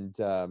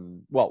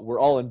 we're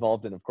all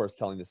involved in, of course,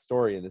 telling the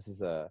story, and this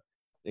is an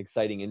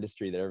exciting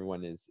industry that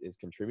everyone is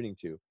contributing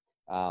to.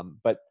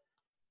 But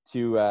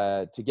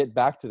to get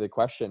back to the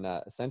question,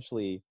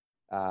 essentially,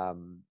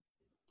 um,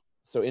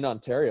 so in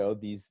Ontario,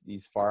 these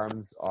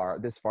farms are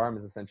this farm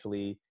is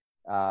essentially,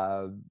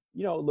 uh,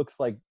 you know, it looks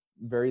like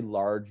very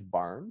large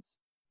barns,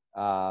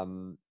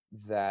 um,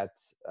 that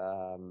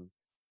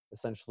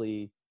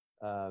essentially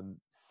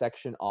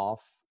section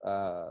off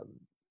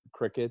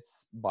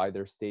crickets by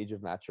their stage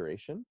of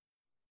maturation.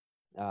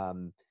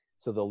 Um,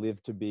 so they'll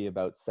live to be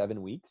about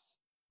 7 weeks,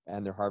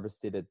 and they're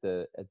harvested at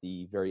the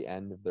very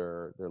end of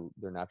their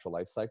natural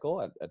life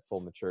cycle at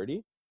full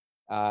maturity.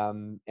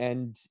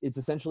 And it's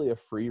essentially a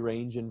free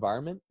range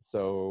environment.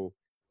 So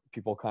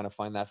people kind of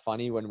find that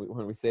funny when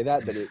we say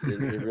that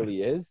it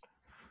really is.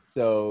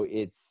 So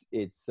the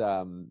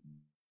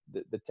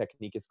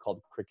technique is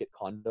called cricket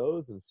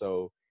condos, and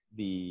so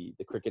the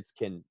crickets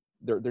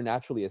they're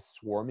naturally a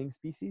swarming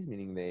species,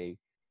 meaning they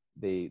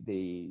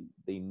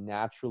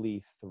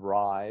naturally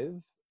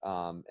thrive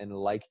and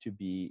like to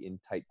be in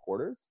tight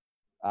quarters,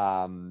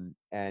 and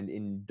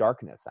in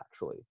darkness,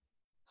 actually.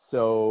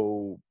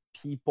 So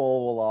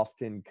people will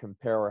often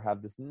compare, or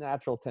have this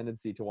natural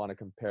tendency to want to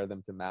compare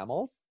them to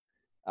mammals,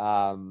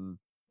 um,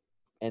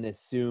 and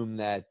assume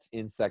that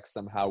insects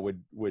somehow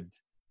would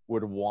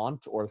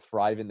want or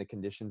thrive in the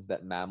conditions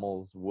that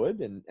mammals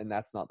would, and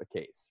that's not the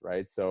case,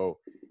 right? So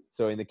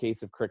in the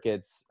case of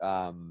crickets,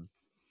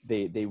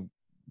 they they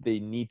they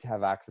need to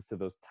have access to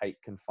those tight,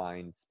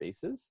 confined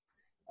spaces.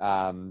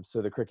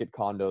 So the cricket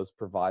condos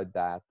provide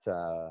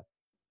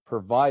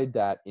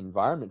that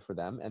environment for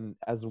them, and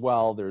as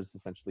well, there's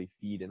essentially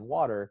feed and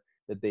water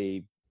that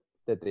they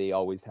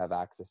always have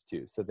access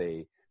to. So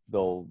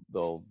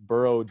they'll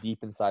burrow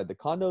deep inside the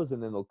condos,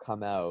 and then they'll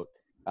come out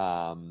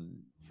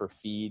for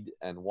feed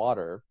and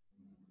water,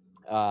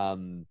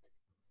 um,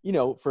 you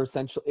know, for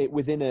essentially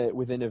within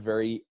a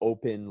very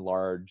open,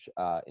 large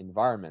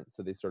environment.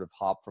 So they sort of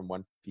hop from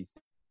one feed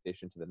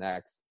station to the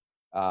next,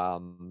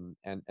 and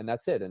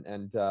that's it.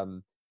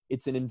 And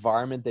it's an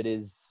environment that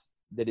is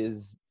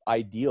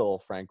ideal,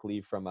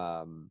 frankly, from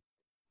a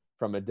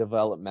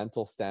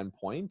developmental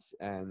standpoint,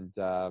 and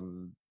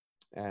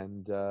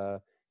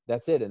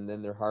that's it. And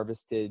then they're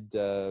harvested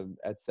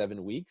at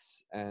 7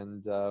 weeks,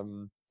 and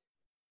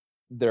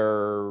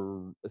they're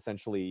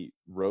essentially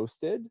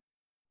roasted,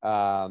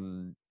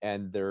 and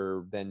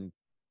they're then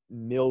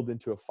milled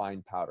into a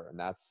fine powder, and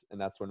that's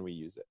when we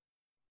use it.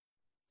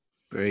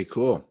 Very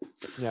cool.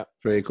 Yeah,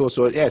 Very cool.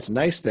 So yeah, it's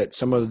nice that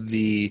some of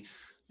the,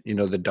 you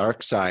know, the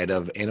dark side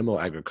of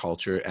animal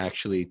agriculture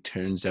actually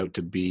turns out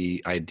to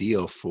be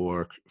ideal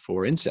for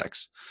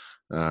insects,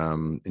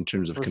 in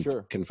terms of for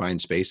sure. confined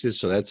spaces.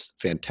 So that's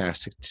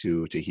fantastic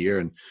to hear.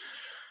 And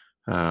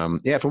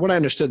yeah, from what I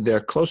understood,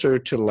 they're closer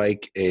to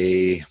like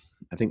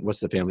I think what's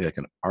the family, like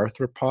an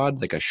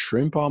arthropod, like a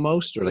shrimp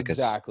almost, or like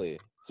Exactly.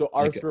 So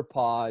like a.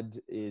 arthropod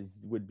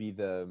would be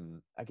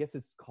I guess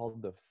it's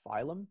called the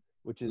phylum,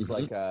 which is Mhm.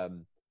 like a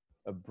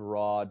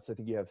broad. So I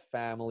think you have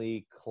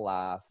family,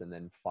 class, and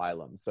then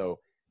phylum. So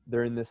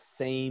they're in the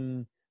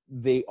same.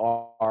 They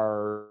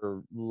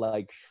are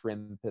like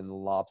shrimp and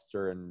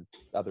lobster and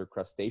other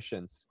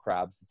crustaceans,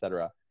 crabs,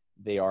 etc.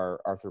 They are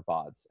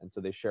arthropods, and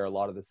so they share a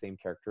lot of the same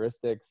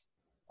characteristics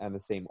and the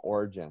same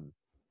origin.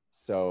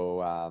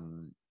 So,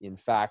 in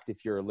fact,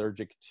 if you're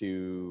allergic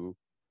to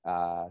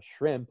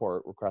shrimp,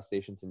 or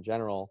crustaceans in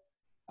general,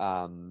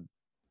 um,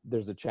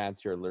 there's a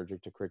chance you're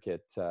allergic to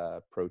cricket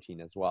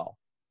protein as well,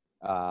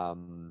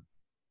 um,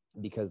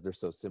 because they're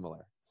so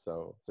similar.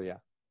 So yeah.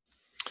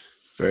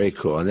 Very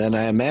cool. And then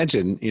I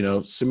imagine,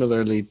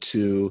 similarly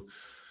to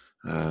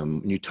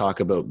when you talk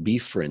about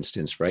beef, for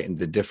instance, right, and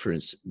the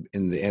difference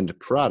in the end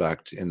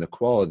product and the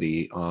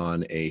quality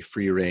on a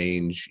free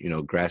range,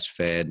 grass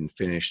fed and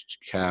finished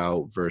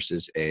cow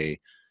versus a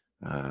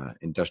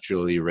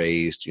industrially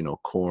raised,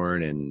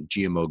 corn and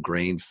GMO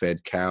grain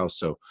fed cow.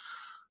 So,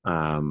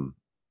 um,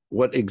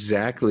 what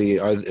exactly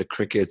are the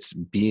crickets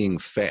being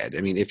fed?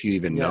 I mean, if you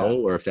even know, Yeah.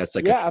 or if that's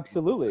like a, Yeah,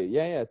 absolutely.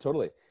 Yeah,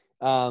 totally.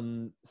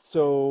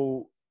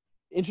 So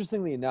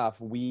interestingly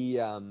enough, we,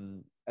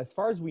 as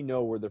far as we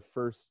know, we're the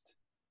first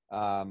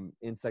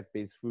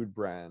insect-based food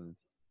brand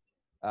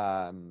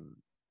um,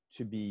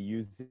 to be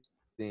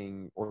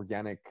using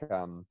organic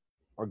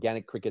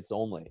crickets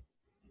only.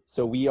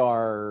 So we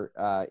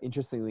are,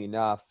 interestingly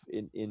enough,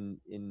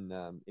 in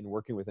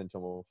working with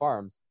Entomo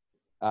Farms,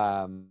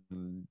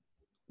 um,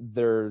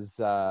 there's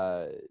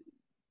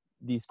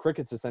these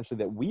crickets essentially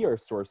that we are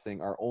sourcing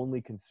are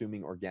only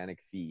consuming organic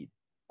feed.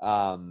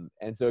 And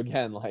so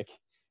again, like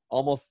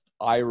almost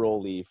eye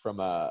rolly from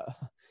a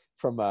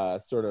from a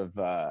sort of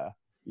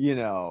you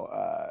know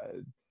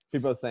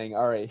people are saying,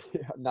 all right,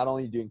 not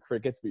only doing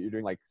crickets, but you're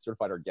doing like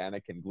certified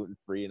organic and gluten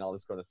free and all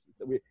this kind of stuff.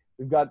 So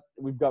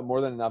we've got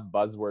more than enough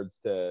buzzwords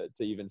to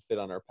even fit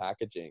on our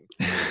packaging.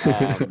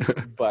 Um,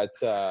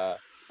 but uh,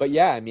 but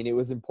yeah, I mean, it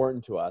was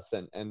important to us,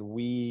 and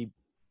we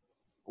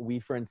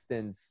for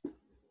instance,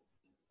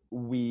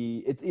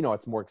 we it's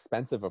it's more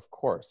expensive, of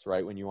course,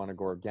 right, when you want to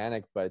go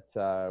organic, but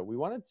we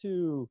wanted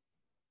to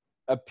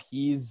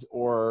appease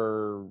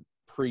or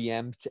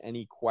preempt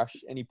any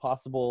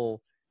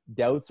possible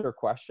doubts or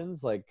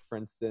questions, like for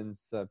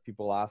instance,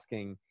 people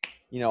asking,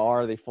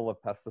 are they full of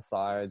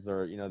pesticides,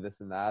 or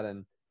this and that,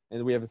 and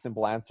we have a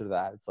simple answer to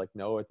that. It's like,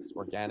 no, it's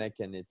organic,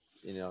 and it's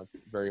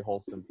very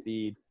wholesome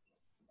feed,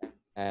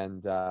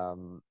 and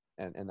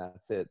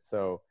that's it.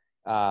 So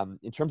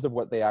in terms of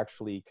what they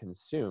actually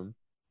consume,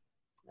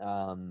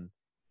 um,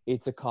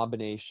 it's a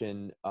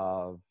combination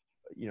of,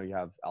 you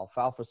have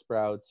alfalfa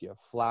sprouts, you have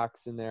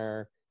flax in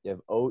there, you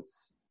have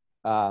oats,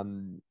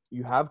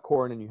 you have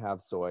corn, and you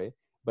have soy.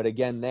 But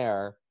again,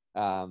 there's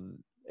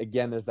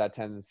that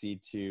tendency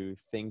to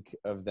think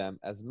of them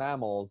as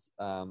mammals,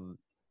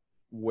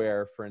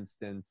 where, for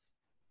instance,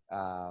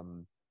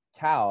 um,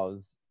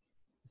 cows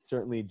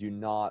certainly do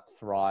not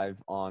thrive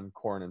on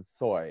corn and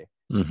soy.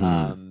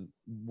 Mhm.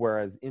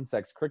 Whereas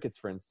insects, crickets,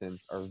 for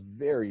instance, are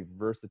very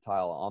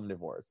versatile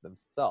omnivores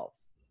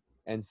themselves.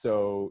 And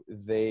so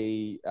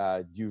they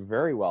do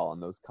very well on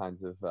those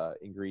kinds of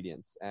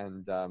ingredients.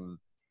 And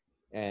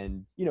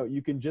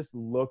you can just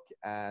look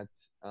at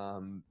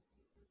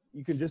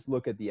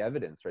the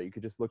evidence, right? You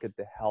could just look at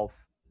the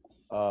health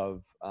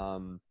of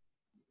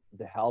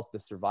the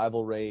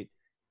survival rate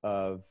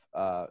of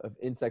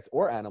insects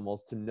or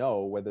animals to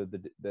know whether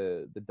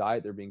the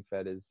diet they're being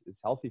fed is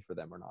healthy for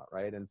them or not,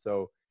 right? And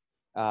so,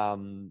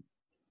 um,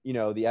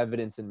 the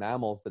evidence in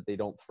mammals that they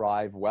don't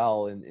thrive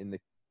well in the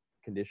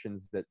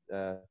conditions that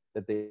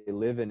they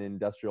live in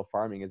industrial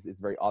farming is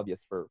very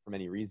obvious for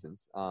many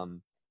reasons.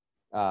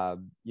 Uh,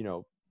 you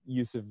know,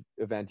 Use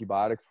of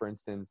antibiotics, for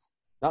instance,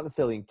 not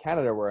necessarily in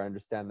Canada, where I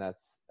understand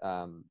that's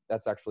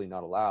actually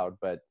not allowed,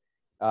 but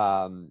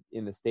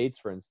in the States,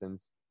 for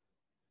instance,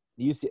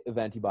 the use of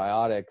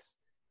antibiotics,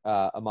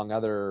 among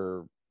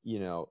other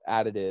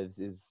additives,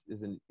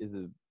 is a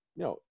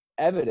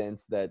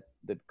evidence that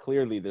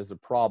clearly there's a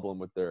problem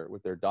with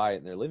their diet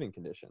and their living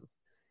conditions.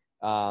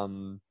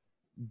 Um,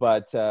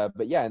 but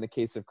yeah, in the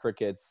case of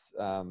crickets,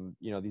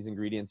 these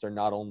ingredients are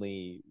not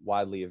only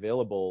widely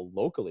available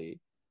locally,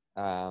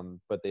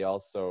 but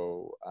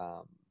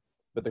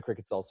the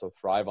crickets also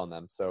thrive on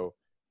them. So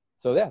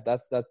yeah,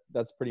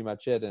 that's pretty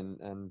much it.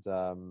 And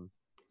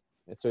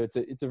so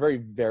it's a very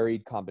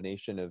varied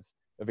combination of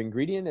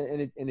ingredient,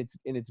 and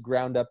it's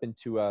ground up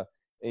into a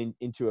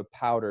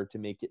powder to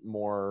make it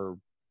more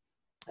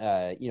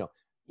uh, you know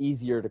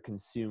easier to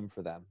consume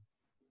for them.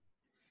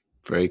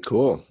 Very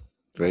cool.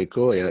 Very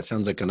cool. Yeah, that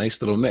sounds like a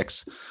nice little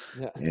mix.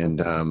 Yeah. And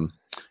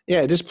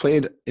yeah, it just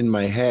played in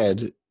my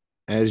head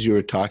as you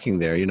were talking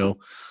there,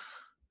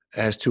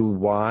 as to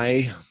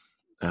why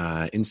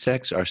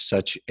insects are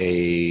such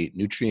a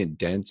nutrient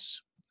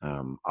dense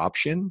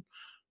option,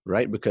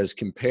 right? Because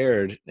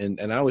compared, and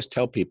I always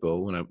tell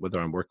people whether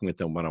I'm working with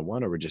them one on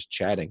one or we're just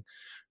chatting,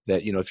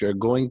 that if you're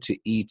going to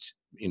eat,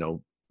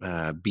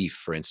 beef,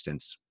 for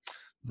instance,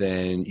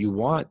 then you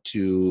want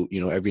to,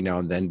 every now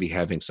and then be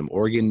having some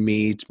organ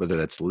meat, whether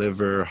that's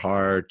liver,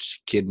 heart,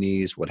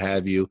 kidneys, what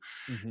have you,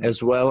 Hmm.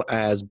 as well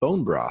as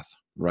bone broth,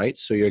 right?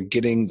 So you're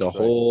getting the That's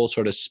right. whole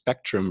sort of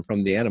spectrum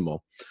from the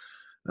animal.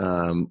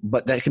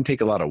 But that can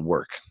take a lot of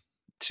work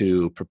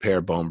to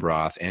prepare bone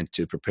broth and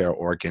to prepare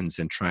organs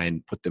and try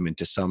and put them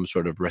into some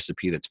sort of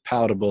recipe that's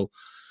palatable.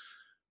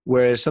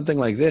 Whereas something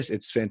like this,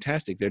 it's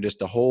fantastic. They're just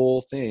the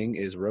whole thing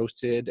is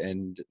roasted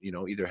and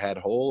either had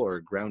whole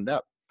or ground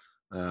up.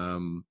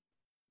 Um,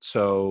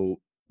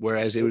 so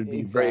whereas it would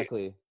be very,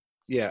 Exactly.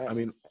 yeah, Uh, I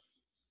mean,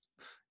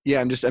 Yeah,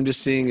 I'm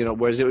just seeing,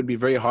 whereas it would be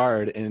very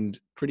hard and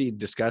pretty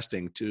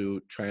disgusting to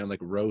try and like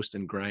roast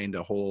and grind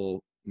a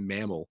whole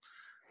mammal.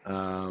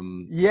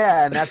 Um,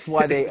 Yeah, and that's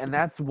why there's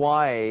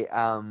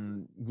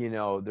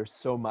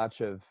so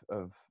much of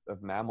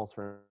mammals,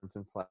 for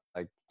instance,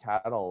 like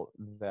cattle,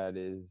 that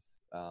is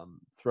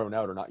thrown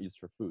out or not used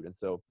for food. And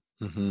so,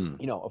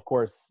 mhm. of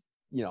course,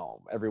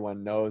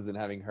 everyone knows, and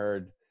having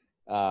heard,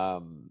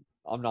 I'm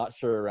not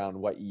sure around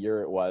what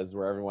year it was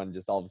where everyone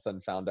just all of a sudden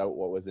found out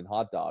what was in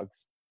hot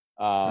dogs.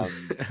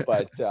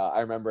 But I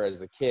remember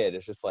as a kid,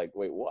 it's just like,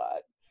 wait,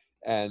 what?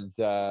 And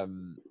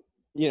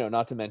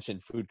not to mention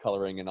food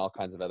coloring and all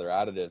kinds of other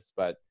additives,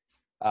 but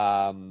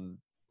um,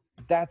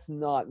 that's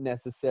not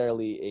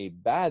necessarily a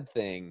bad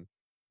thing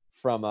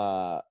from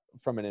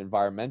an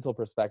environmental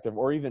perspective,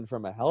 or even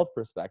from a health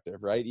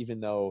perspective, right? Even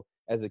though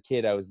as a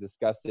kid I was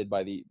disgusted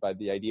by the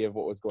idea of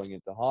what was going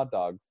into hot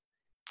dogs.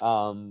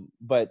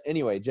 But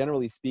anyway,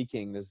 generally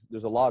speaking,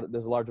 there's a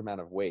large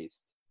amount of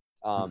waste.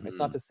 It's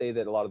not Mhm. to say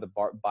that a lot of the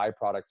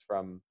byproducts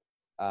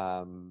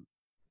um,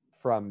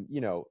 from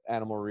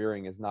animal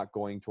rearing is not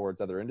going towards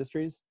other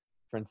industries.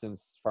 For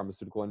instance,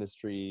 pharmaceutical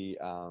industry,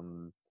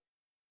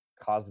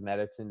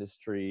 cosmetics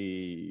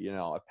industry,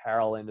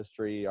 apparel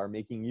industry are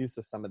making use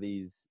of some of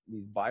these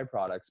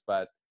byproducts,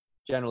 but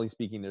generally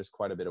speaking, there's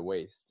quite a bit of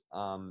waste.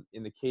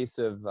 In the case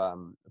of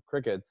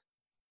crickets,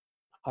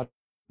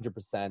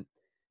 100%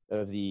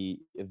 of the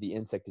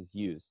insect is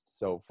used,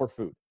 so for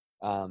food.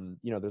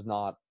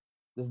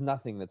 There's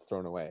nothing that's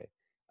thrown away,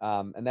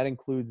 and that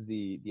includes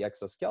the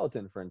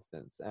exoskeleton, for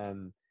instance.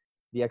 And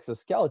the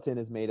exoskeleton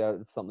is made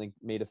of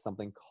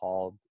something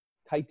called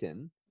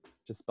chitin,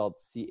 just spelled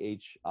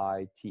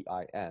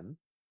Chitin.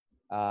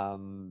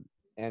 um,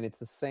 and it's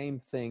the same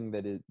thing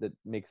that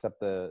makes up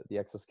the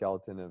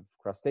exoskeleton of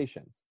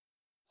crustaceans.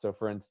 So,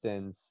 for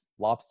instance,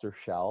 lobster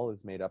shell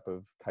is made up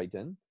of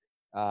chitin,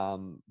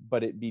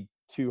 but it'd be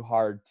too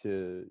hard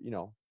to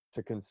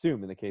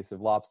consume in the case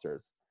of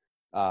lobsters.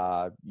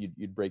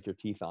 You'd break your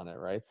teeth on it,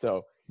 right?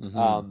 So, Mhm.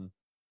 um,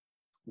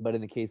 but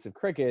in the case of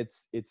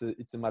crickets, it's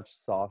a much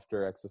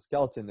softer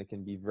exoskeleton that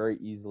can be very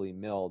easily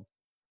milled.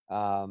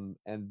 And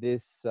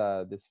this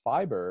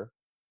fiber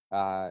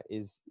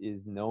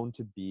is known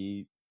to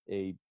be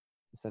a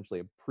essentially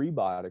a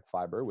prebiotic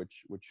fiber,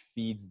 which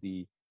feeds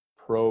the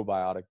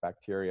probiotic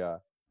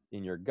bacteria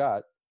in your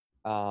gut.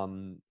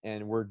 And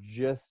we're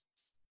just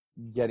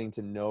getting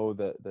to know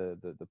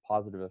the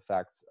positive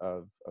effects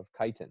of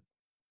chitin.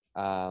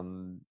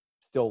 um,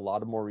 Still, a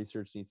lot of more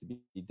research needs to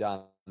be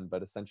done,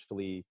 but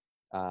essentially,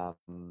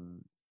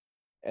 um,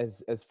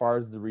 as far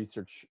as the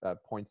research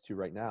points to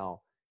right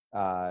now,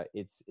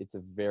 it's a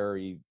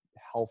very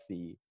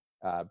healthy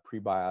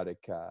prebiotic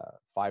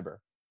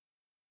fiber.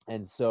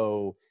 And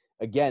so,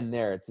 again,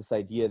 it's this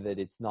idea that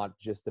it's not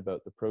just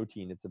about the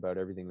protein; it's about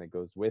everything that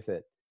goes with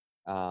it.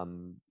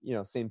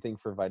 Same thing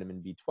for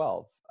vitamin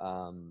B12.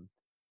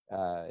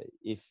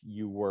 If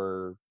you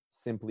were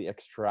simply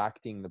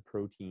extracting the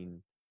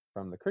protein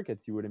from the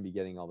crickets, you wouldn't be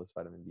getting all this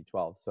vitamin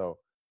B12. So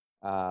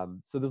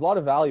there's a lot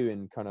of value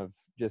in kind of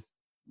just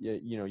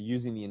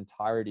using the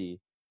entirety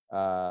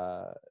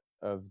uh,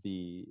 of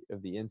the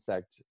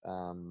insect,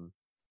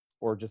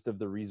 or just of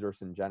the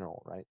resource in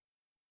general, right?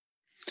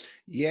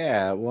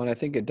 Yeah, well, and I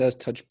think it does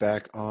touch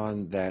back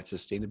on that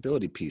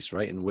sustainability piece,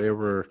 right? And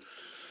where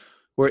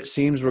it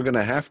seems we're going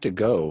to have to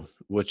go,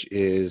 which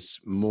is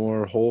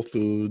more whole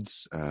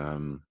foods,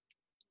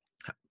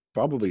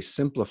 probably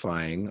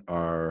simplifying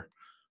our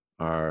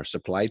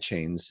supply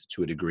chains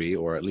to a degree,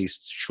 or at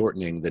least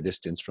shortening the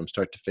distance from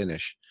start to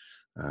finish,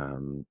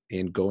 and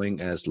going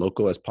as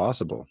local as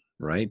possible,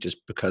 right? Just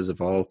because of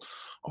all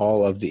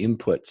of the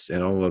inputs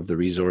and all of the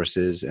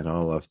resources and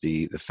all of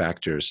the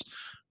factors,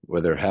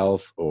 whether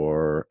health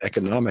or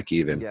economic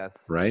even, Yes,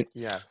 right?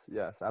 yes,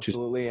 To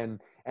absolutely.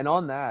 And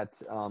on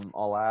that,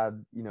 I'll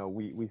add,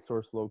 we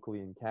source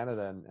locally in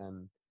Canada,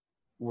 and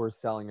we're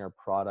selling our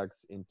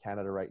products in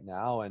Canada right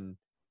now, and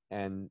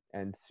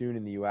soon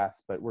in the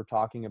US. But we're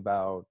talking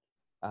about,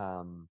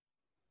 um,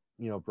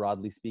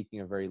 broadly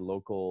speaking, a very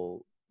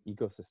local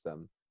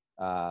ecosystem,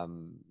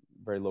 um,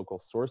 very local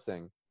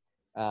sourcing.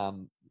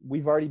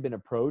 We've already been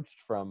approached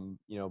from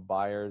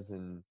buyers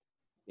in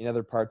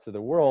other parts of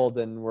the world,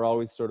 and we're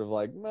always sort of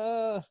like,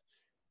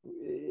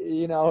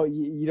 you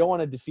don't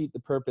want to defeat the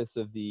purpose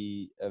of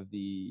the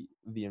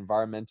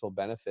environmental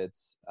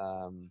benefits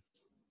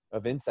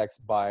of insects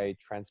by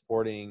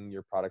transporting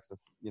your products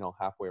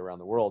halfway around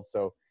the world.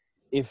 So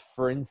if,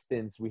 for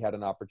instance, we had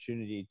an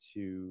opportunity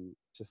to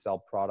sell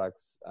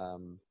products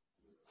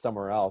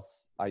somewhere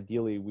else,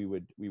 ideally we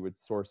would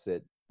source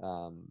it,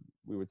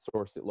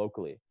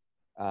 locally,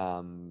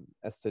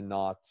 as to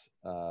not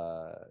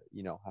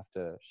have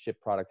to ship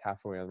product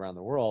halfway around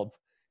the world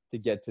to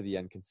get to the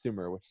end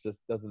consumer, which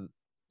just doesn't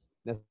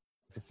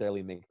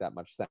necessarily make that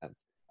much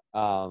sense.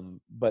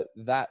 But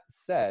that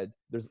said,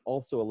 there's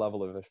also a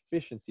level of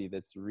efficiency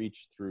that's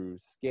reached through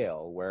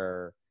scale,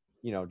 where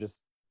just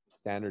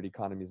standard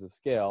economies of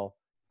scale,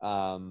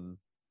 at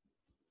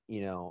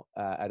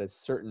a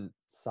certain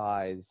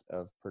size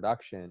of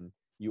production,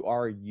 you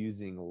are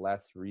using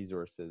less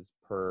resources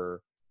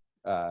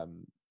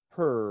um,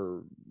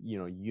 per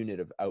unit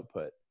of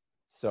output.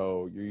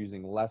 So you're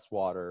using less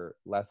water,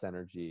 less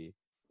energy,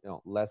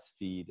 less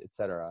feed,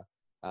 etc.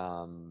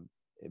 Um,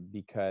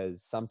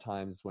 because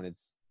sometimes when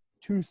it's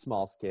too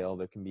small scale,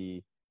 there can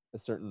be a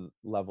certain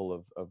level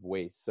of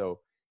waste.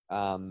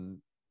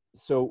 Um,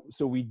 so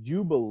we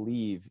do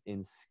believe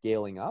in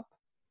scaling up,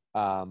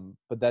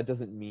 but that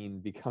doesn't mean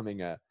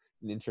becoming an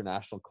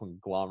international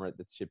conglomerate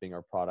that's shipping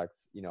our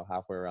products,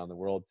 halfway around the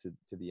world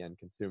to the end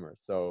consumer.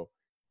 So,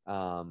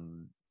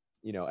 and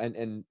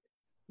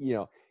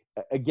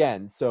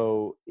again,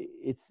 so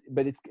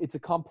it's a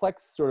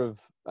complex sort of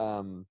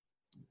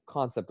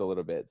concept a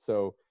little bit.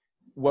 So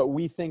what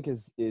we think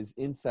is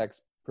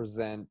insects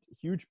present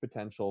huge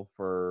potential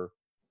for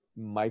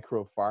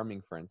micro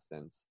farming, for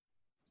instance,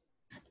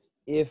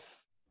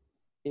 if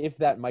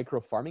that micro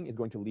farming is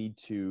going to lead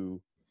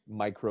to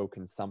micro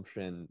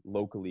consumption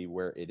locally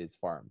where it is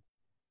farmed.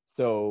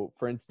 So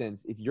for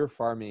instance, if you're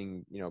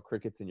farming,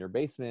 crickets in your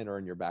basement or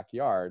in your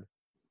backyard,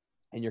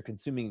 and you're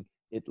consuming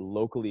it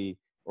locally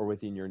or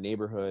within your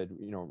neighborhood,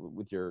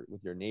 with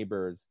your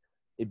neighbors,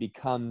 it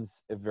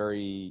becomes a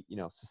very,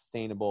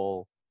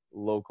 sustainable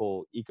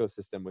local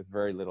ecosystem with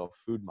very little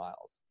food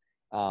miles.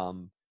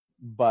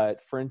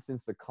 But for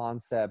instance, the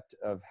concept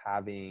of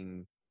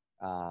having,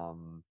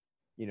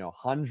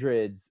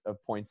 hundreds of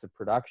points of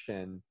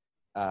production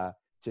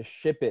to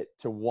ship it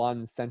to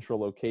one central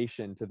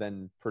location to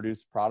then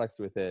produce products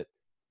with it,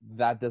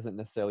 that doesn't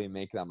necessarily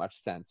make that much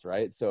sense,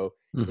 right? So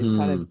it's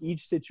kind of, Mm-hmm.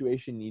 each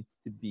situation needs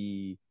to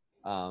be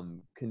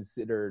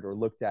considered or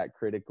looked at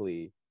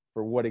critically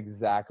for what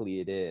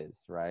exactly it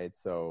is, right?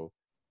 So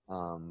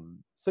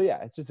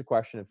yeah, it's just a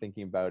question of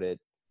thinking about it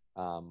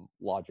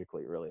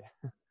logically, really.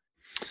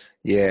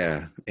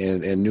 Yeah,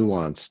 and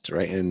nuanced,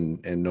 right?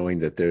 And knowing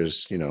that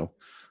there's,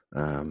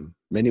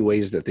 many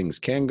ways that things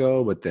can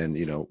go, but then,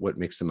 what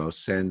makes the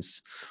most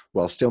sense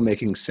while still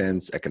making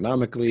sense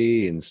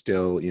economically and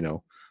still,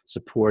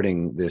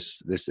 supporting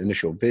this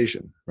initial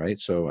vision, right?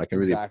 So I can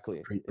really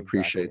Exactly.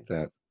 appreciate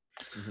that.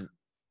 Hmm.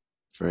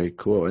 Very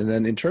cool. And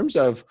then in terms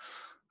of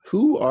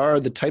who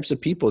are the types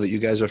of people that you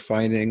guys are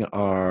finding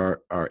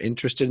are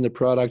interested in the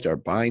product, are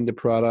buying the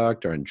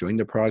product, are enjoying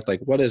the product?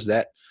 Like, what does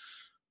that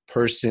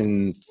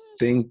person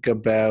think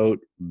about,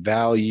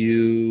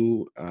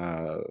 value?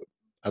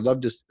 I'd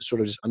love to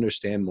sort of just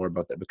understand more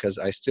about that, because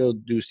I still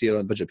do see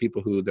a bunch of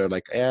people who they're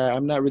like,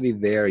 I'm not really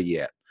there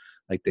yet.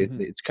 Like Hmm.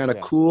 it's kind of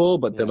Yeah. cool,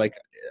 but they're Yeah. like,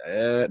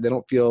 they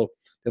don't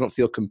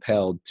feel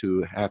compelled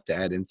to have to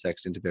add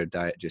insects into their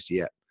diet just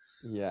yet.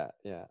 Yeah.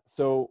 Yeah.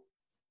 So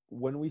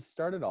when we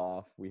started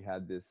off, we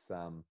had this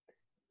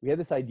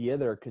idea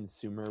that our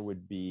consumer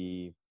would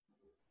be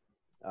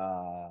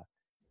uh,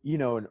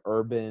 an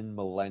urban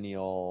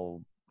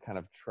millennial, kind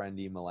of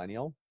trendy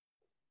millennial.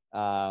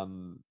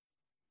 Um,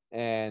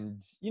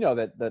 and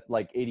that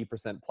like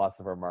 80% plus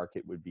of our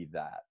market would be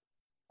that.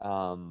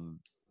 Um,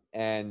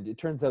 and it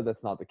turns out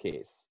that's not the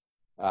case.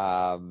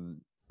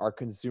 Our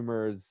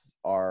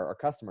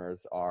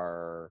customers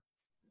are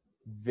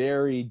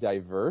very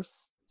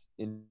diverse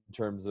in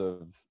terms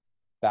of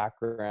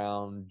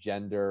background,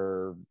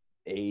 gender,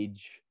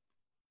 age.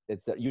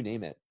 It's that, you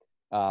name it.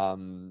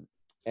 Um,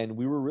 and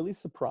we were really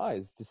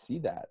surprised to see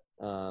that.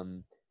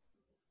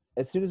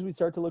 As soon as we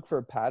start to look for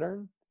a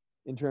pattern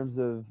in terms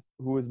of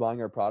who was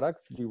buying our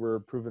products, we were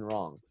proven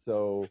wrong.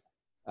 So,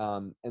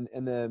 and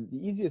the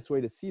easiest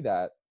way to see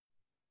that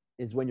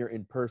is when you're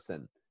in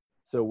person.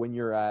 So when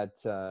you're at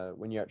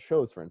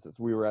shows, for instance,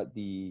 we were at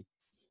the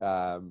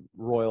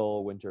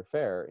Royal Winter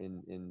Fair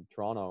in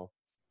Toronto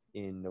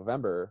in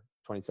November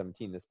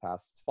 2017, this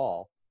past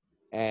fall,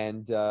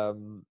 and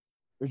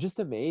we're just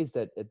amazed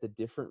at the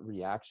different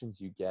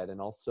reactions you get, and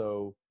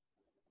also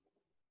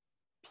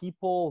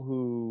people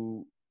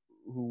who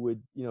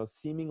would,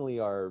 seemingly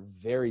are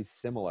very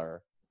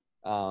similar,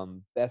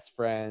 best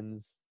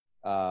friends,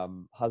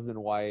 husband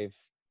wife,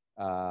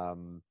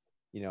 um,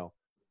 you know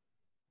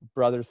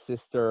brother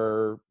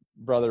sister,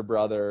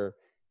 brother,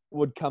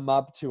 would come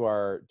up to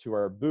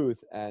our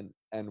booth, and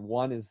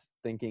one is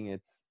thinking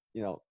it's,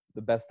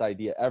 the best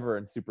idea ever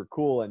and super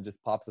cool, and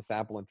just pops a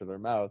sample into their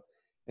mouth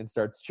and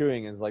starts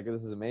chewing and is like,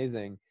 this is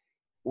amazing,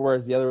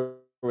 whereas the other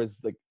was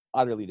like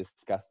utterly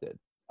disgusted,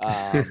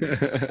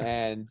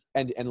 and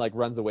like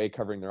runs away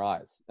covering their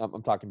eyes.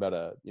 I'm talking about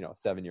a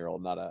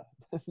 7-year-old, not a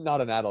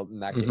not an adult in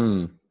that case.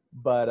 Hmm.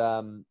 But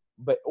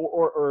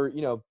or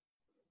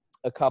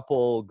a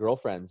couple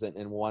girlfriends,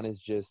 and one is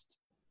just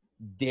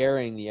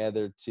daring the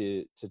other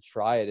to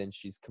try it, and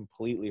she's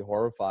completely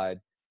horrified,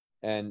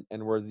 and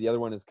whereas the other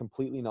one is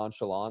completely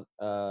nonchalant,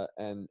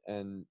 and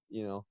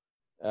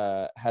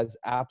has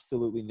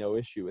absolutely no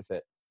issue with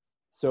it.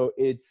 So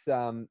it's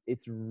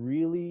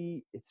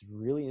really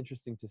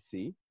interesting to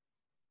see.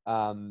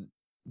 um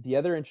the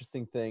other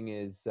interesting thing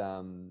is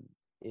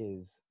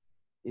is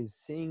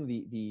seeing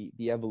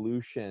the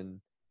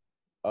evolution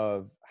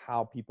of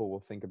how people will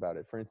think about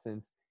it. For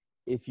instance,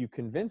 if you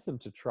convince them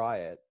to try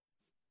it,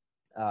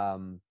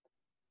 um,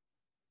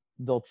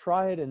 they'll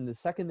try it, and the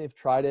second they've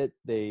tried it,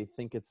 they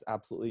think it's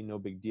absolutely no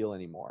big deal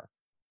anymore.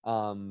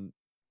 Um,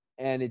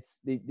 and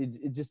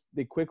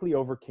they quickly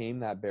overcame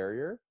that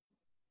barrier,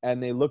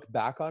 and they look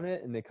back on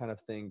it and they kind of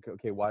think,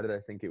 okay, why did I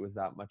think it was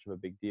that much of a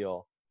big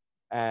deal?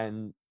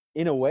 And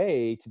in a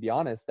way, to be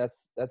honest,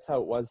 that's how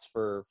it was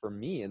for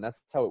me, and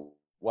that's how it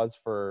was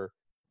for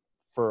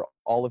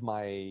all of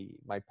my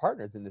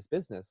partners in this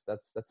business.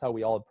 That's how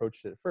we all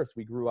approached it at first.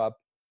 We grew up,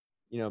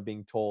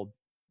 being told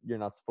you're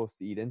not supposed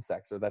to eat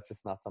insects, or that's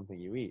just not something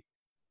you eat.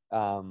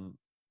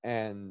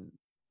 And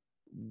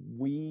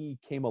we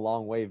came a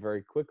long way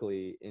very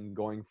quickly in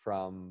going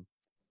from,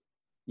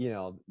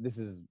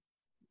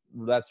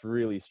 that's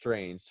really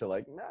strange, to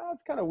like, nah,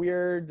 it's kind of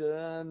weird,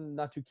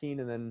 not too keen,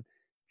 and then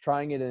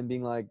trying it and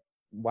being like,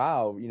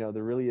 wow,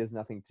 there really is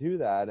nothing to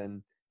that,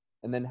 and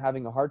then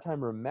having a hard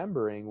time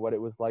remembering what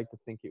it was like to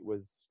think it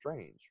was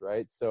strange,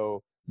 right?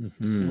 So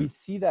Hmm. we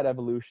see that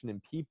evolution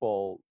in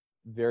people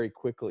very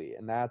quickly,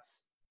 and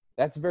that's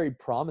very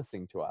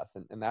promising to us,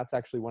 and that's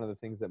actually one of the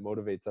things that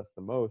motivates us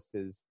the most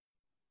is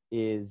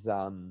is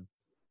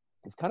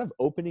kind of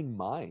opening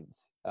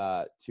minds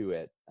to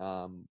it,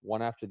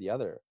 one after the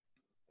other.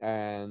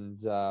 And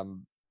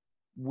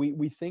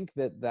we think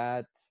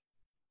that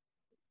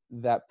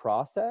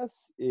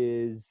process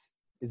is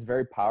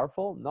very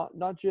powerful,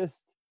 not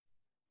just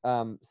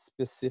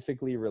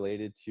specifically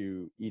related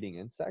to eating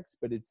insects,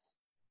 but it's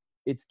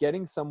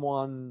getting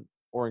someone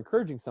or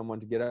encouraging someone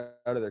to get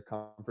out of their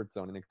comfort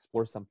zone and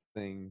explore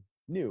something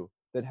new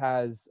that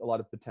has a lot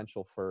of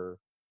potential for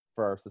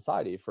our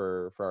society,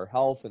 for our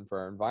health, and for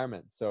our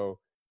environment. So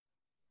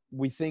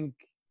we think,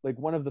 like,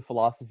 one of the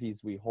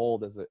philosophies we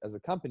hold as a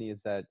company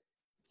is that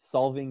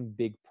solving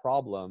big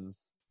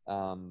problems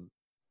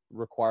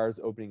requires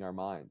opening our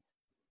minds,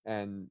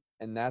 and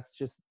that's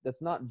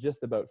not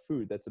just about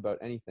food, that's about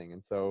anything.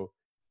 And so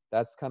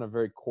that's kind of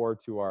very core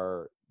to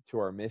our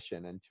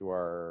mission and to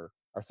our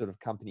sort of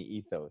company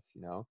ethos,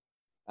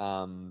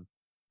 um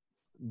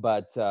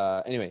but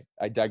anyway,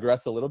 I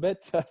digress a little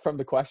bit from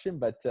the question,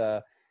 but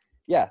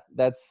yeah,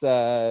 that's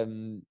our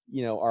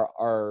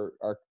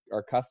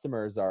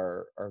customers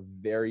are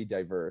very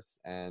diverse.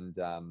 And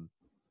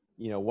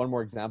one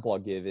more example I'll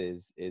give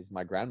is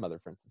my grandmother,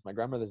 for instance. My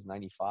grandmother's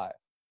 95,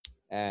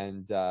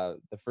 and the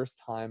first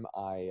time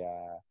I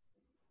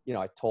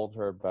told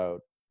her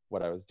about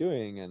what I was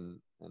doing,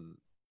 and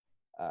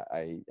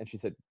she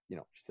said,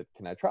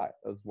 can I try?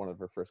 That was one of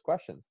her first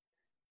questions.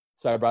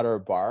 So I brought her a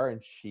bar,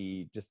 and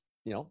she just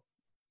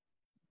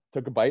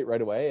took a bite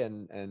right away,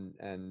 and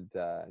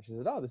she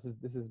said, oh, this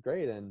is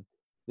great, and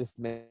this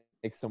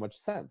makes so much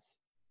sense.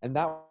 And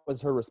that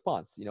was her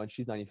response, and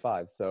she's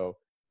 95. So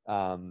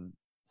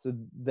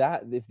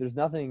that, if there's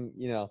nothing,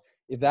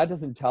 if that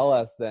doesn't tell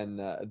us, then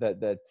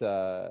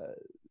that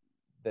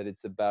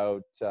it's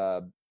about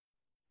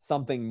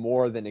something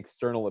more than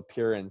external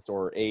appearance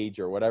or age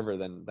or whatever,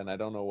 then I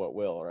don't know what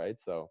will, right?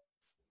 So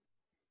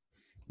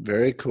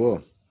Very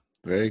cool.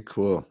 Very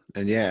cool.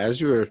 And yeah,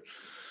 as you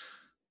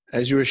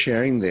were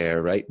sharing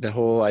there, right, the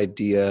whole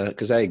idea,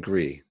 because I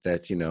agree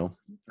that,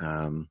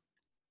 um,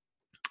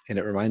 and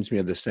it reminds me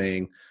of the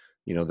saying,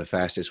 the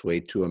fastest way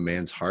to a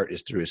man's heart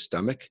is through his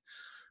stomach.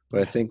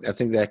 But I yeah, think I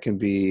think that can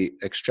be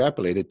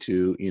extrapolated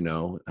to,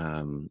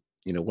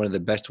 one of the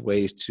best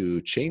ways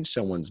to change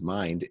someone's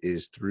mind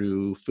is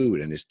through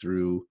food, and is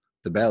through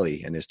the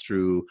belly, and is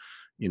through,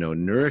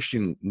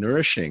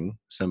 nourishing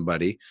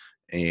somebody,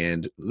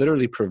 and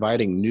literally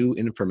providing new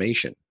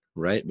information,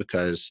 right?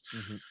 Because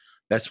hmm,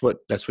 that's what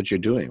you're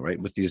doing, right?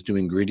 With these new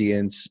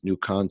ingredients, new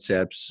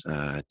concepts,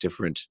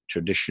 different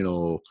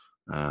traditional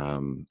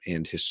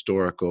and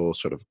historical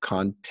sort of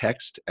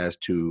context as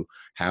to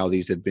how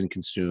these have been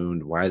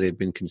consumed, why they've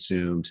been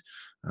consumed,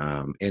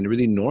 and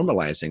really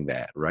normalizing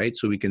that, right?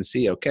 So we can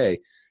see, okay,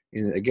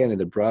 again, in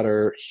the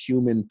broader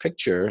human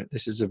picture,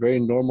 this is a very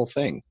normal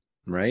thing,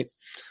 right?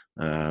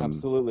 Um,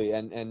 absolutely.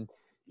 And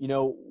you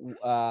know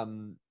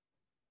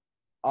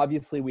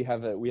obviously we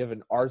have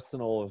an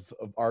arsenal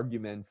of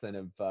arguments and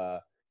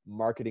of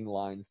marketing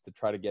lines to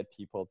try to get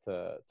people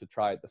to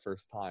try it the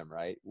first time,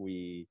 right?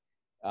 We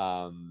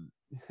um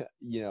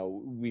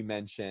we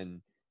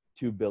mention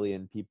 2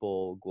 billion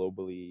people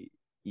globally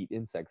eat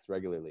insects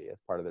regularly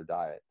as part of their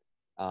diet.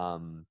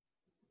 um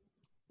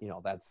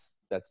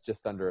that's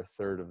just under a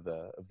third of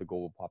the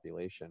global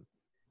population.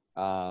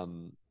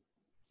 um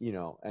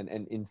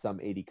and in some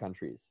 80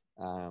 countries.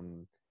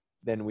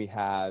 Then we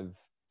have,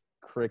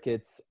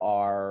 crickets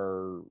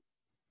are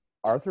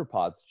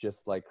arthropods,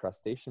 just like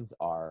crustaceans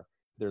are.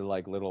 They're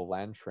like little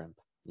land shrimp,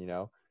 and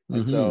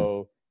mhm.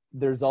 so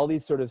there's all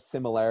these sort of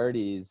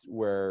similarities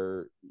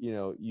where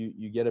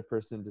you get a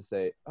person to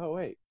say, oh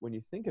wait, when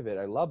you think of it,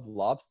 I love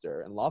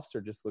lobster, and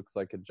lobster just looks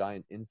like a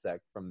giant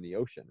insect from the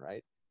ocean,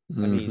 right?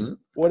 I mean, Mhm.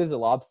 what is a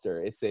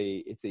lobster? It's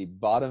a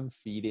bottom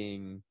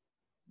feeding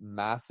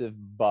massive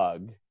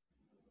bug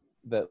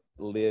that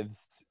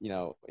lives,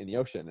 in the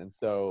ocean. And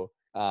so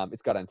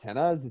it's got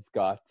antennas, it's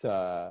got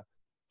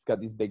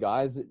these big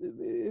eyes.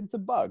 It's a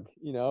bug,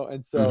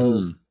 and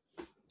so Mhm.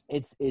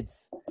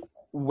 it's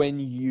when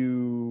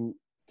you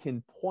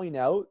can point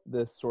out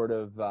the sort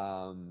of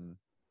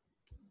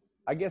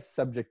I guess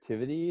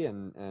subjectivity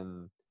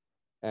and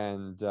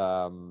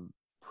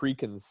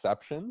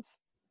preconceptions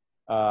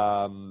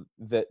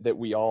that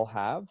we all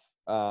have.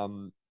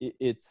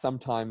 It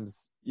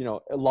sometimes, you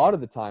know, a lot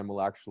of the time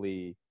will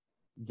actually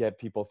get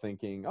people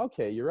thinking,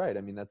 okay, you're right.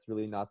 I mean, that's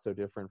really not so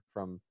different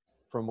from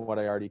what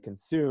I already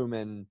consume,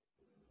 and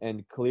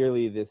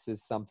clearly this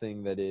is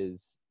something that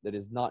is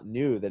not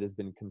new, that has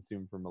been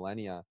consumed for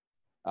millennia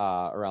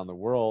around the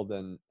world,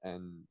 and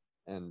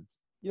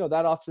you know,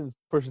 that often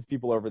pushes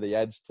people over the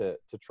edge to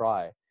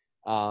try.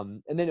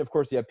 And then of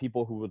course you have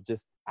people who will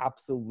just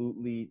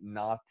absolutely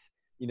not,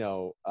 you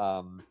know,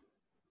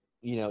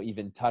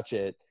 even touch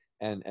it,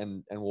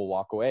 and will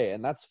walk away,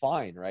 and that's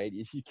fine, right?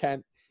 You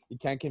can't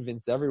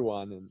convince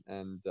everyone,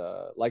 and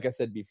like I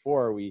said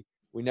before, we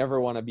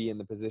never want to be in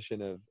the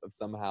position of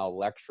somehow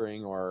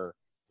lecturing or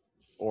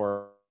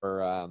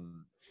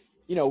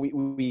you know,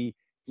 we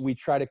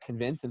try to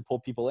convince and pull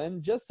people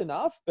in just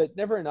enough, but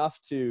never enough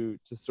to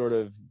sort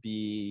of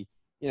be,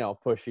 you know,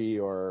 pushy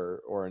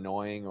or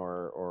annoying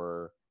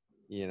or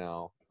you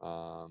know,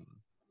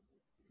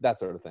 that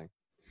sort of thing.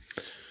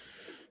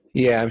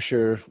 Yeah, I'm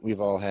sure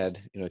we've all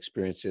had,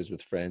 experiences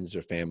with friends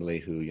or family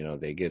who,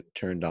 they get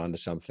turned on to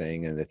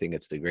something and they think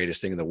it's the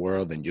greatest thing in the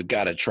world and you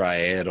got to try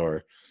it,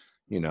 or,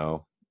 you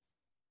know,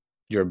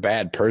 you're a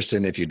bad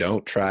person if you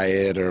don't try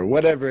it, or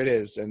whatever it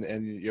is.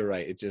 And you're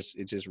right. It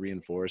just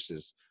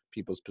reinforces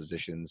people's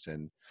positions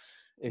and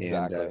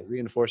Exactly.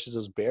 reinforces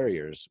those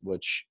barriers,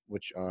 which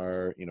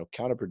are,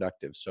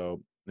 counterproductive.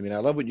 So, I mean, I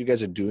love what you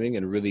guys are doing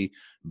and really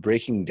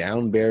breaking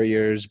down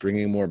barriers,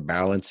 bringing more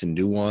balance and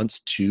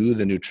nuance to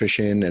the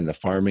nutrition and the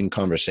farming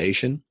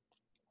conversation,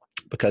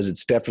 because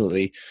it's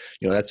definitely,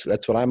 that's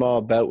what I'm all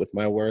about with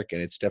my work,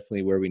 and it's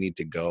definitely where we need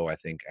to go, I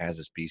think, as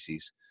a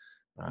species,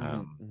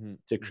 Hmm, hmm,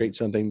 to hmm. create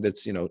something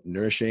that's,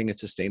 nourishing and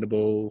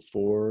sustainable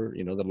for,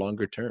 the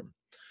longer term.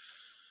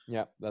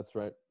 Yeah, that's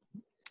right.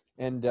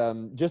 And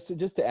just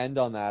to end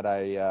on that,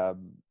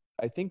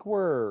 I think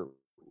we're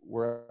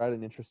at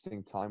an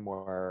interesting time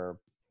where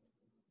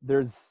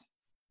there's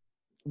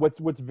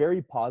what's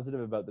very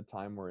positive about the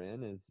time we're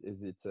in is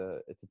it's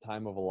a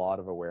time of a lot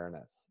of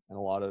awareness and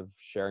a lot of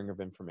sharing of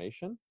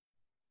information,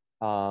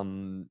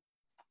 um,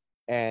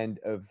 and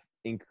of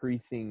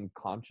increasing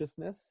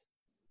consciousness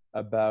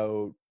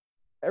about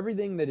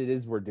everything that it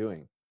is we're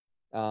doing,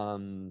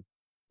 um,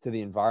 to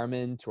the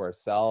environment, to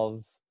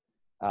ourselves,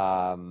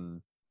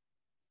 um,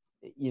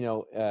 you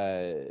know,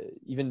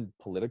 even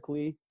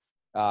politically.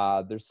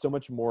 There's so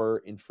much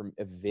more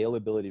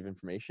availability of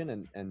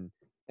information, and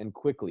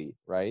quickly,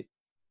 right?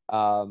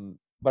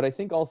 But I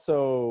think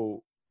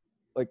also,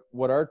 like,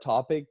 what our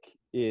topic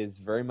is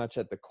very much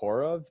at the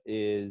core of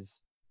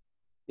is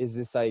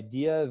this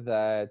idea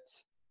that,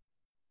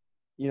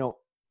 you know,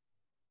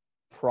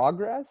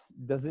 progress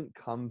doesn't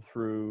come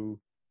through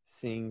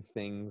seeing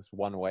things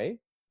one way,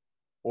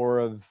 or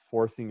of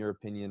forcing your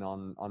opinion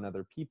on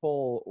other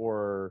people,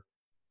 or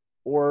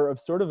of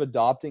sort of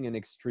adopting an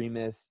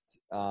extremist,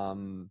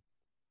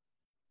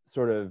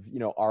 sort of, you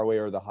know, our way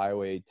or the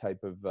highway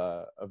type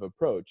of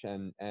approach,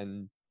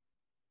 and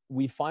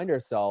we find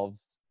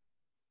ourselves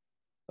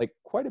like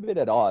quite a bit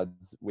at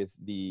odds with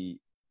the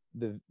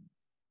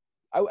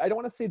I don't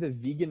want to say the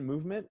vegan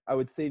movement. I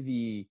would say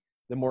the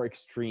more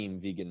extreme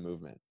vegan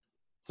movement.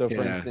 So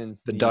for Yeah,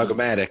 instance, the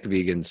dogmatic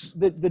vegans.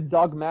 the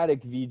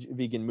dogmatic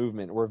vegan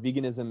movement, where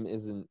veganism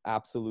is an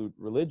absolute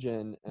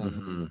religion, and,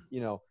 Hmm.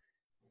 you know,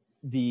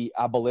 the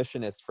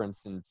abolitionist, for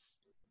instance,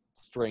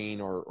 strain,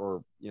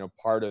 or you know,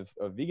 part of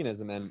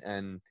veganism,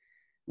 and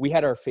we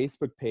had our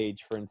Facebook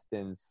page, for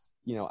instance,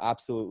 you know,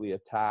 absolutely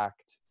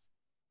attacked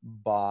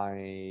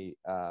by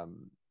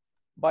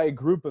by a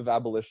group of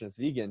abolitionist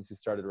vegans who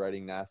started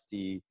writing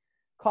nasty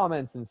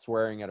comments and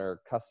swearing at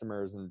our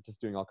customers and just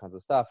doing all kinds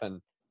of stuff.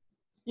 And,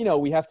 you know,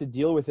 we have to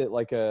deal with it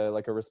like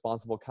a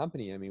responsible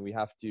company. I mean, we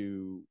have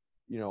to,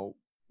 you know,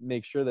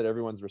 make sure that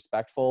everyone's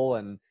respectful,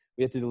 and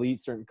we have to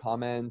delete certain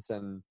comments,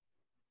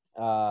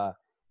 uh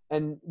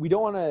and we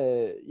don't want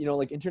to, you know,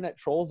 like, internet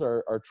trolls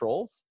are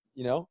trolls,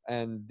 you know,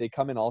 and they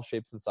come in all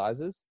shapes and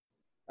sizes.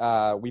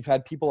 We've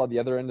had people on the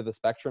other end of the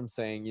spectrum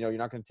saying, you know, you're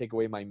not going to take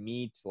away my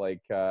meat,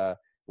 like,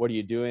 what are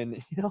you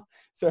doing? You know,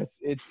 so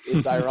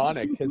it's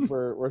ironic, because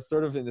we're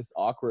sort of in this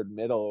awkward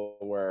middle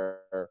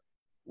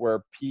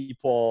where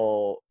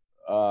people,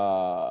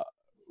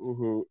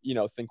 who, you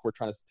know, think we're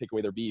trying to take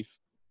away their beef,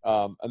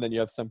 and then you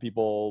have some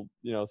people,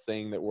 you know,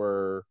 saying that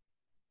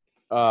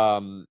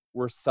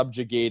we're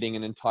subjugating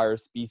an entire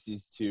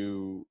species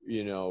to,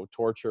 you know,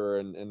 torture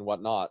and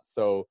whatnot.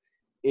 So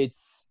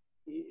it's,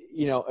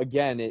 you know,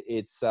 again,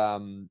 it's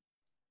our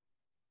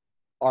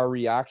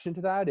reaction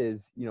to that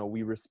is, you know,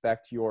 we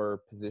respect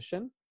your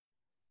position.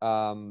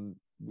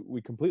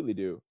 We completely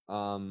do.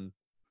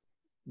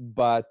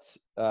 But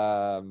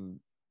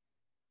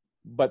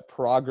but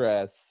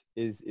progress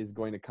is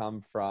going to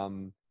come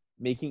from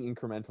making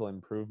incremental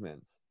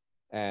improvements,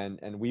 and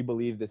we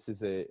believe this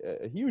is a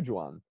huge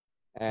one.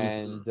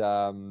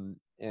 Hmm.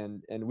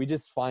 And we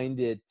just find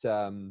it,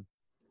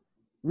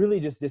 really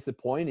just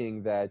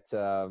disappointing that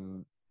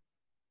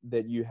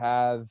that you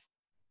have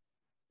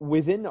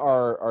within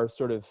our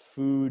sort of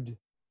food,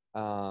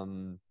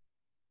 um,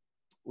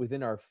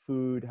 within our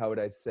food, how would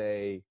I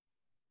say,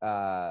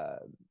 uh,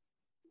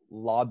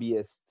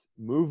 lobbyist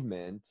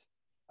movement,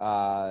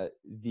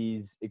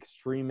 these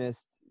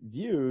extremist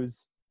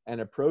views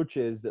and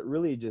approaches that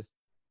really just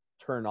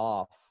turn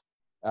off,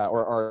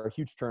 or are a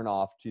huge turn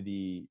off to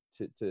the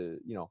to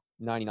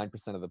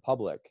 99% of the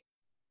public.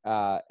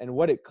 And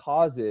what it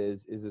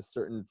causes is a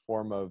certain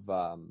form of,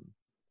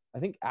 I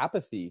think,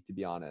 apathy, to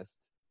be honest,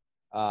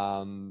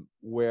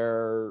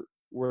 where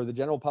the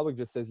general public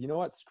just says, you know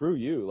what, screw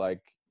you,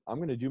 like, I'm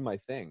going to do my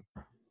thing.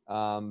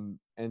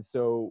 And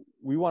so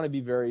we want to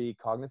be very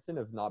cognizant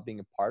of not being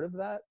a part of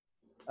that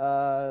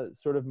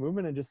sort of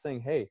movement, and just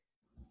saying, hey,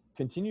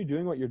 continue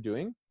doing what you're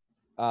doing.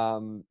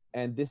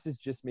 And this is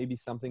just maybe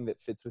something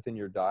that fits within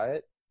your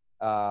diet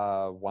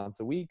once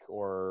a week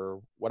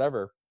or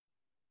whatever.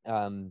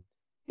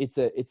 It's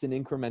an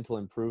incremental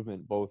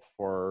improvement both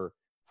for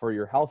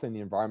your health and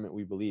the environment,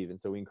 we believe. And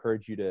so we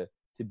encourage you to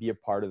be a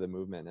part of the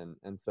movement.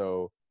 And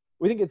so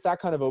we think it's that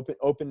kind of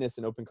openness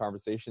and open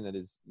conversation that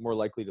is more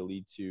likely to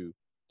lead to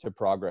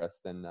progress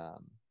than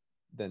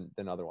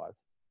otherwise.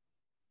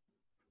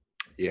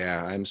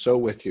 Yeah, I'm so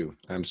with you.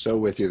 I'm so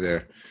with you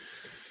there.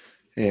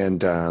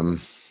 And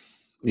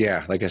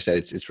yeah, like I said,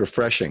 it's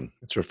refreshing.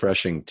 It's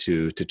refreshing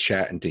to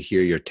chat and to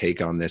hear your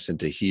take on this, and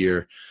to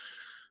hear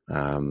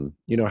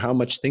how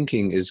much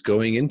thinking is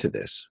going into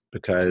this,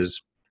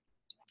 because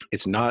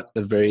it's not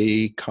a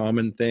very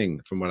common thing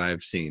from what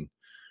I've seen,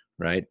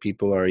 right?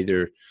 People are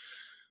either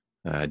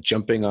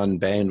jumping on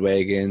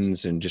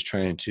bandwagons and just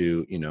trying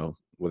to,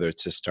 whether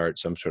it's to start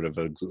some sort of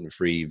a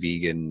gluten-free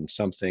vegan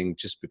something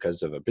just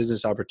because of a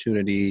business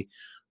opportunity,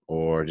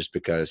 or just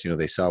because,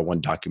 they saw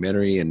one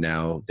documentary and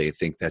now they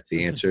think that's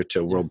the answer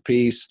to world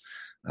peace.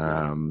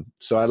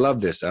 So I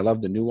love this. I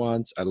love the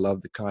nuance. I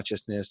love the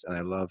consciousness, and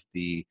I love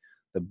the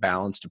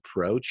balanced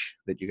approach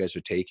that you guys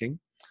are taking.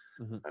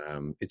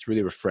 It's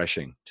really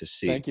refreshing to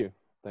see. Thank you.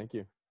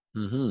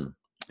 Mm-hmm.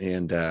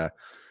 And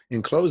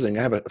in closing,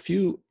 I have a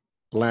few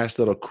last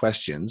little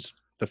questions.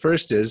 The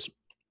first is,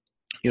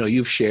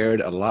 you've shared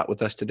a lot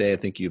with us today. I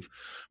think you've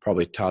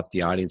probably taught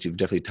the audience. You've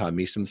definitely taught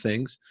me some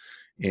things.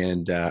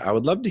 And I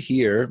would love to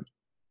hear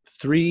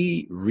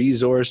 3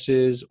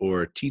 resources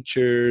or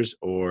teachers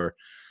or,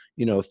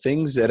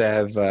 things that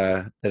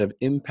have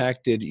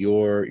impacted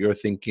your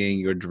thinking,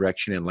 your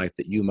direction in life,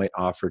 that you might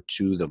offer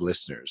to the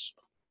listeners.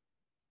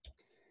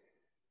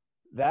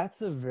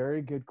 That's a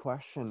very good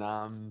question.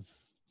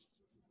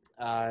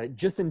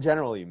 Just in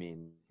general, you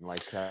mean?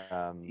 Like,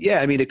 yeah,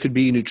 I mean, it could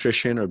be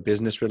nutrition or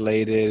business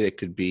related. It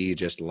could be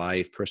just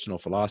life, personal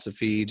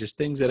philosophy, just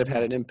things that have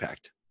had an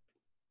impact.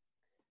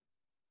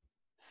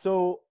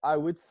 So I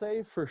would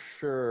say for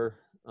sure.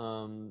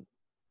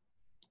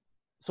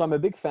 So I'm a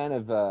big fan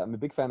of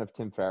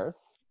Tim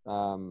Ferriss. I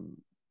don't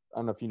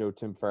know if you know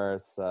Tim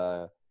Ferriss,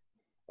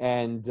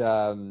 and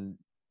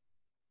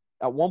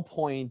at one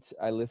point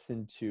I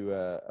listened to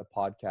a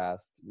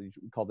podcast we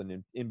called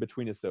an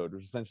in-between-isode,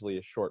 which is essentially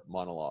a short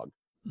monologue.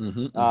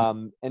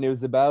 And it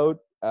was about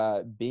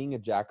being a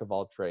jack of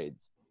all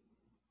trades.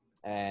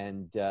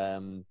 And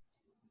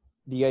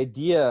the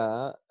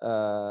idea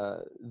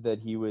that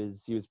he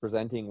was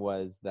presenting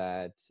was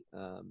that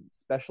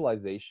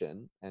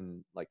specialization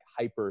and like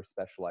hyper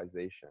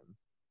specialization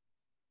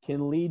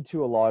can lead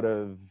to a lot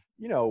of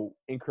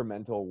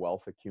incremental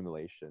wealth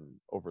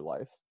accumulation over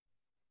life.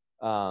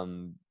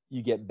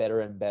 You get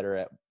better and better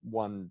at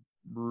one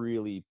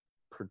really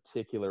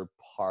particular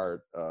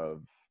part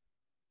of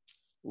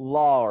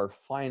law or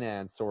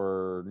finance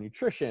or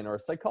nutrition or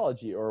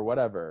psychology or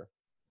whatever.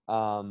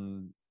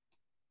 And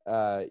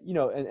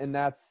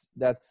that's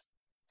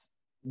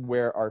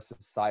where our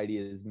society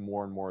is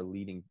more and more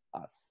leading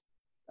us.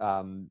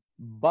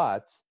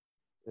 But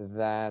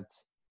that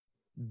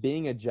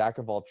being a jack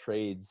of all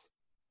trades,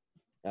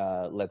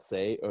 let's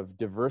say, of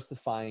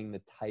diversifying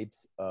the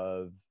types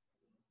of,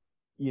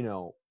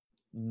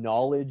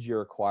 knowledge you're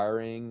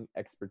acquiring,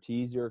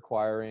 expertise you're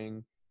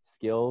acquiring,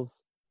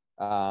 skills,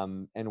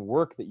 and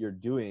work that you're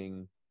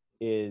doing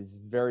is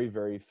very,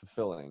 very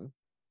fulfilling.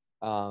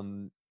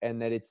 And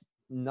that it's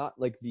not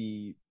like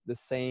the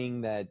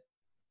saying that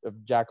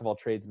of jack of all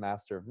trades,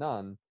 master of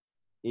none,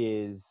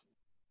 is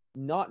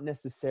not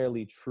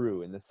necessarily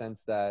true, in the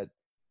sense that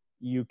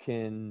you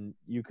can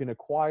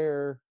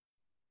acquire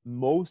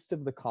most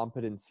of the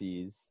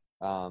competencies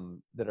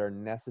that are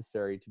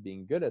necessary to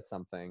being good at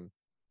something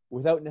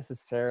without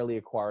necessarily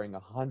acquiring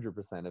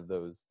 100% of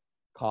those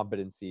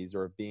competencies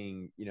or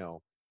being,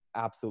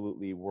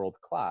 absolutely world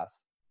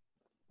class.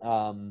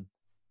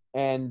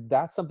 And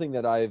that's something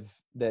that I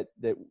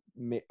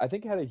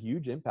think had a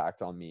huge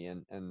impact on me.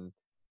 And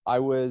I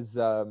was,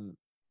 I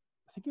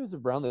think it was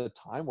around the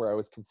time where I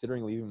was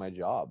considering leaving my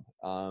job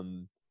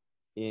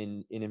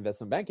in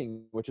investment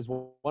banking, which is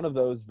one of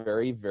those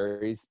very,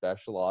 very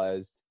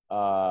specialized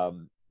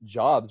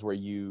jobs where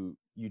you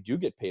do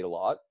get paid a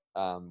lot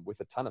with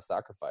a ton of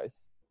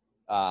sacrifice.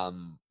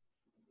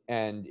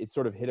 and it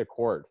sort of hit a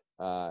chord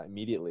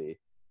immediately,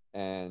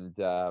 and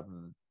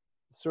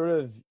sort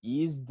of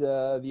eased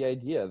the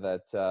idea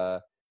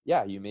that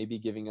yeah, you may be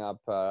giving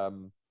up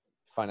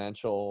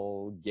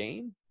financial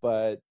gain,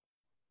 but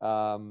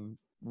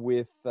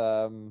with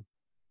the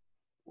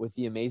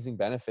amazing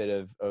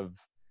benefit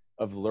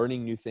of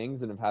learning new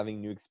things and of having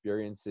new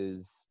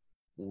experiences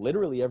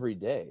literally every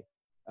day,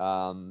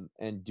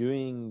 and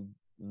doing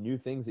new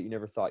things that you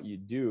never thought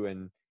you'd do,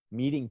 and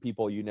meeting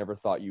people you never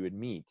thought you would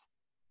meet,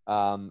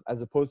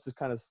 as opposed to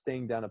kind of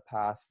staying down a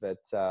path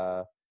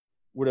that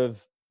would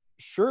have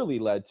surely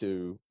led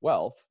to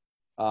wealth,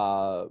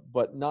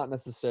 but not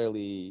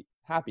necessarily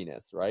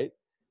happiness, right?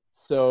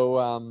 So,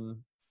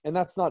 and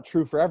that's not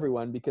true for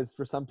everyone, because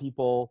for some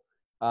people,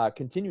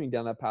 continuing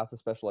down that path of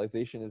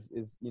specialization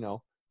is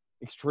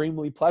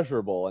extremely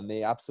pleasurable, and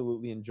they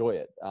absolutely enjoy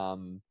it.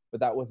 But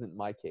that wasn't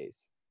my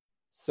case.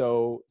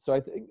 So I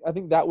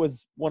think that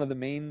was one of the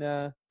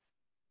main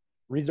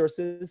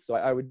resources. So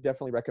I would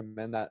definitely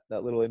recommend that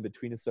little in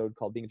between episode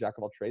called "Being a Jack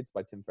of All Trades"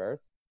 by Tim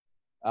Ferriss.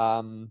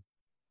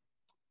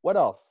 What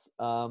else?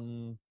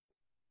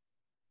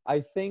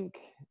 I think,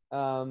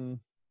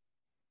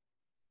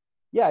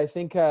 yeah, I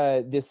think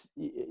this,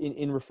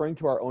 in referring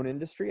to our own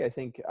industry, I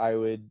think I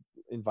would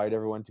invite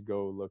everyone to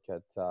go look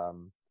at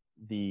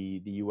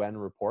the UN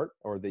report,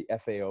 or the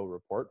FAO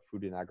report,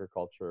 Food and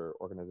Agriculture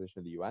Organization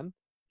of the UN,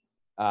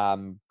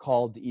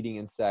 called "Eating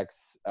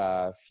Insects: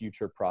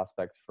 Future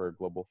Prospects for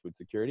Global Food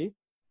Security."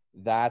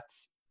 That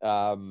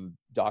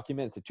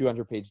document, it's a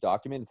 200-page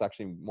document. It's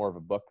actually more of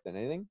a book than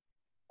anything.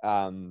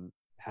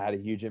 Had a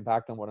huge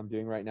impact on what I'm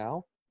doing right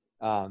now.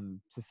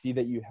 To see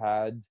that you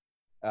had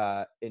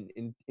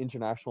an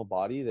international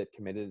body that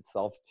committed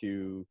itself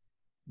to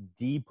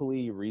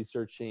deeply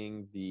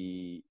researching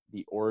the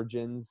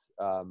origins,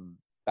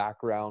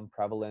 background,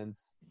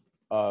 prevalence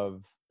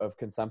of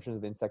consumption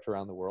of insect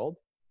around the world,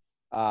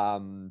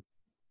 and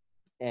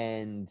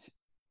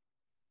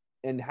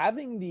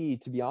having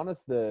to be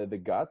honest,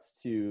 the guts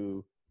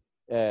to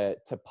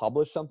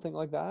publish something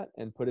like that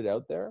and put it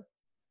out there,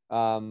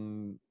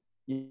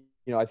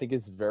 I think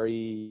is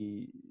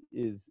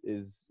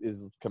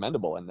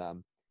commendable.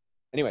 And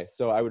anyway,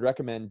 so I would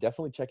recommend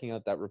definitely checking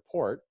out that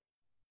report.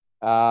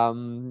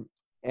 And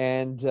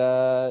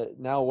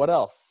now what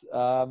else?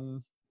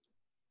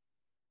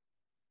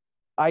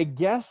 I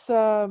guess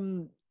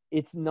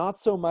it's not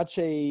so much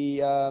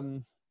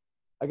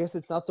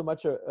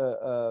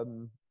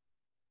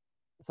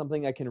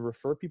something I can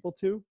refer people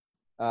to,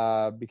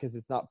 because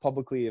it's not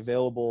publicly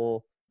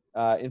available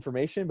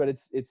information, but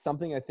it's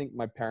something I think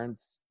my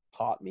parents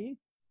taught me,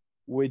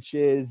 which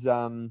is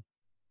to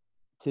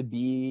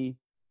be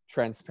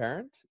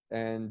transparent,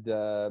 and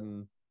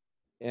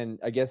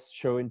I guess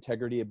show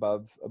integrity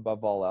above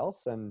all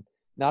else, and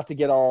not to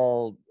get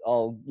all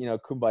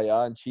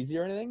kumbaya and cheesy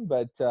or anything,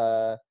 but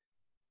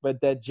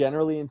that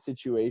generally in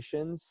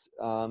situations,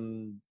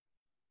 showing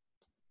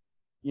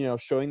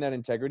that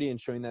integrity and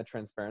showing that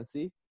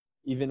transparency,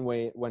 even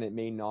when it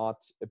may not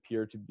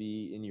appear to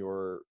be in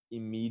your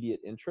immediate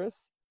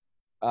interests,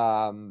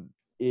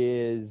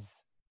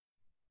 is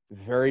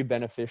very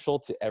beneficial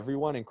to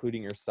everyone,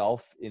 including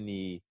yourself, in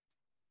the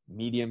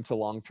medium to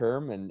long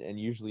term, and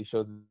usually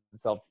shows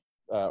itself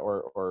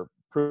or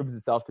proves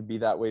itself to be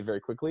that way very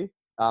quickly.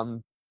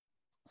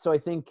 So I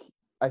think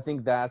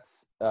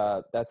that's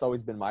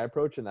always been my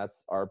approach, and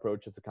that's our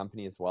approach as a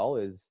company as well,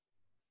 is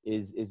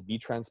be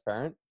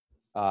transparent.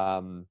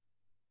 Don't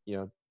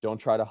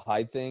try to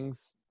hide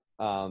things,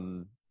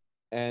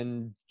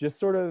 and just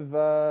sort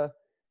of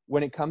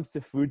when it comes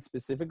to food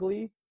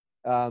specifically,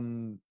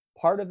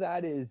 part of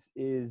that is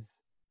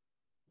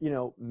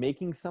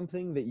making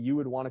something that you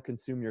would want to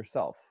consume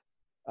yourself,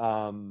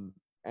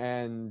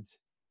 and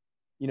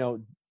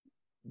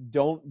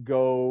don't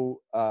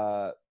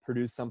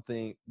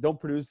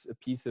produce a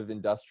piece of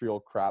industrial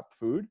crap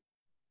food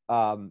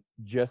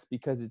just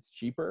because it's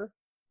cheaper,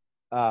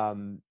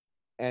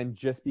 and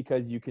just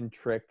because you can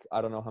trick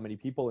I don't know how many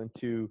people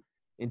into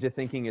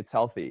thinking it's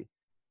healthy.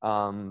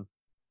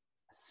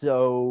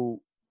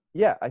 So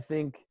yeah, I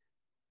think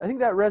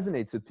that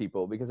resonates with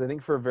people, because I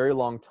think for a very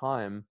long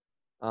time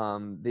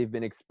they've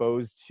been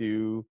exposed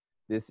to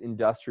this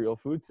industrial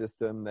food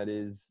system that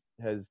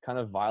has kind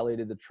of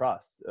violated the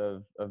trust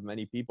of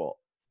many people.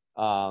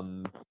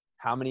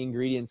 How many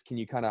ingredients can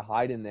you kind of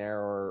hide in there,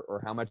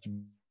 or how much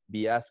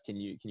BS can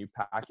you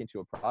pack into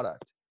a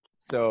product?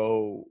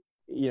 So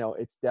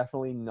it's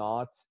definitely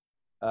not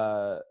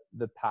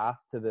the path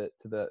to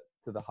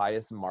the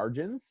highest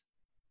margins,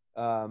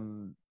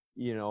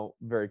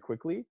 very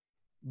quickly,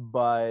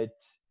 but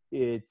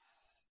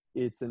it's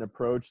an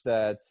approach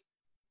that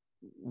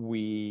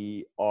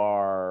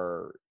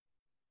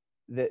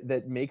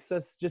that makes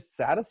us just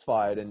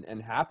satisfied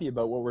and happy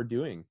about what we're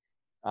doing.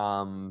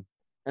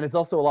 And it's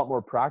also a lot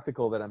more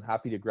practical, that I'm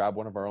happy to grab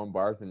one of our own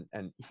bars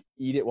and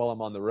eat it while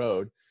I'm on the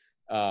road,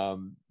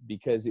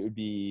 because it'd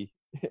be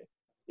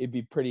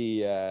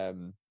pretty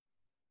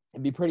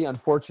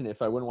unfortunate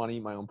if I wouldn't want to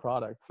eat my own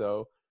product.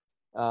 So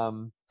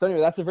So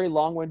anyway, that's a very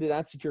long-winded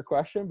answer to your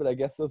question, but I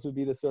guess those would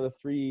be the sort of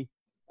three,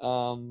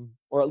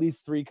 or at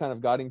least three kind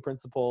of guiding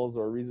principles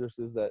or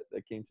resources that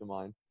came to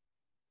mind.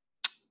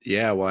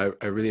 Yeah, well,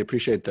 I really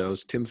appreciate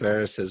those. Tim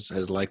Ferriss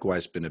has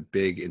likewise been a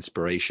big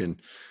inspiration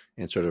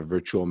and sort of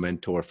virtual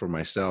mentor for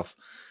myself.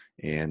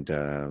 And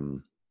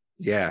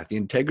yeah, the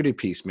integrity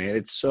piece, man,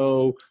 it's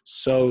so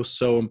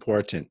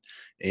important.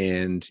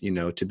 And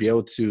to be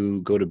able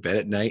to go to bed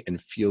at night and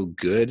feel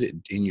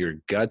good in your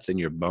guts and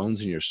your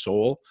bones and your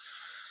soul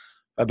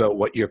about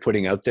what you're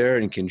putting out there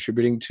and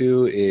contributing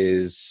to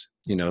is,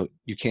 you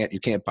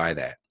can't buy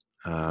that.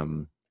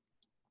 Um,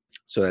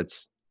 so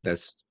that's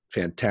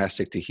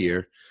fantastic to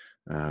hear.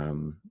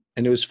 And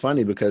it was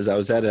funny because I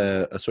was at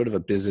a sort of a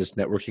business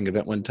networking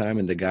event one time,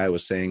 and the guy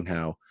was saying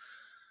how,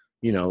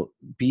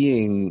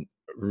 being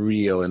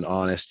real and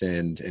honest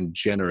and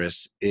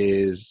generous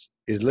is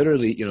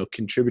literally,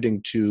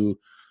 contributing to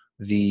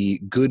the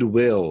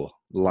goodwill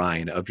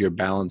line of your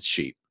balance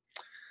sheet.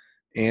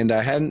 And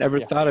I hadn't ever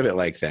Yeah. thought of it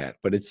like that,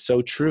 but it's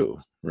so true,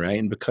 right?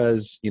 And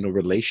because,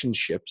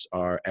 relationships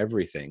are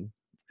everything,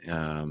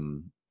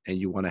 and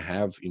you want to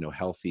have,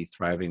 healthy,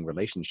 thriving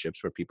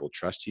relationships where people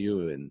trust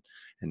you and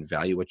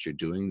value what you're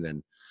doing,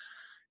 then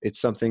it's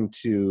something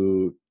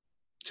to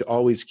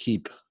always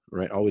keep,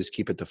 right? Always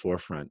keep at the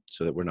forefront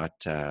so that we're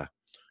not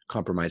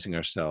compromising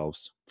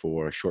ourselves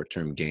for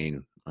short-term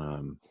gain,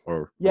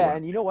 or Yeah,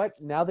 and you know what?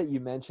 Now that you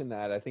mention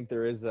that, I think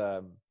there is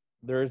a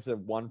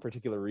one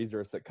particular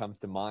resource that comes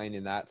to mind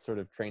in that sort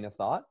of train of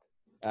thought,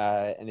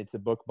 and it's a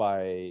book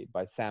by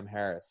Sam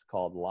Harris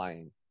called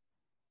Lying.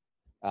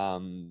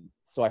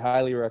 So I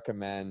highly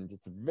recommend.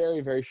 It's a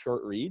very, very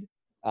short read.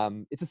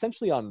 It's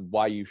essentially on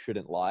why you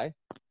shouldn't lie,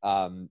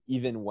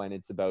 even when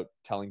it's about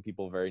telling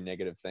people very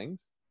negative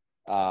things.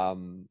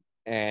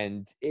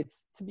 And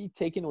it's to be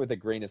taken with a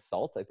grain of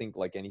salt. I think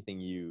like anything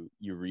you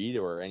read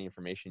or any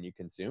information you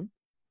consume,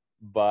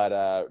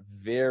 but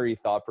very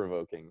thought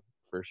provoking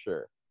for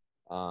sure.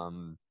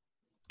 And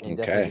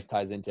definitely okay, just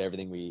ties into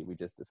everything we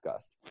just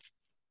discussed.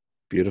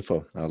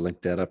 beautiful. I'll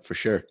link that up for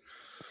sure.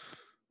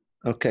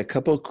 Okay, a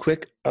couple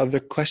quick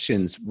other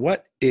questions.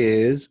 What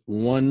is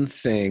one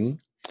thing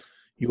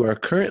you are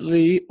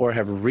currently or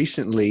have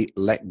recently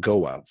let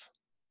go of?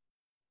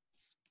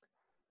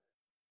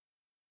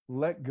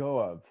 Let go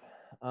of.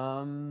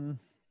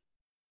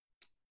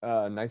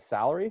 Nice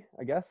salary,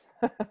 I guess.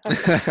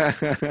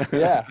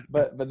 Yeah,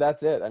 but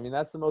that's it. I mean,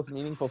 that's the most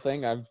meaningful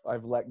thing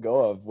I've let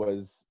go of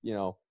was,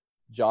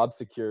 job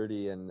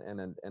security and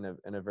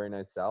a very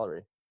nice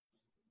salary.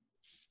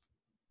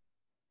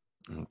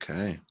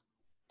 Okay.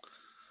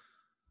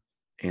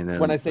 And then,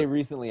 When I say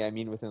recently, I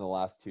mean within the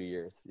last 2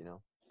 years.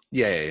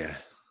 yeah.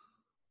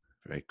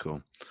 Very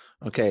cool.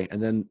 Okay.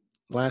 And then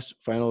last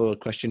final little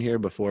question here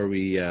before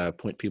we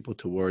point people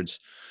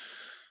towards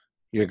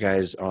your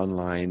guys'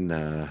 online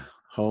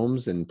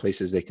homes and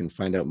places they can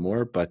find out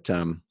more. But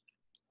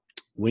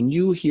when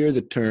you hear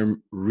the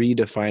term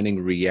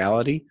redefining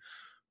reality,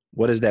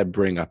 what does that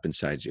bring up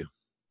inside you?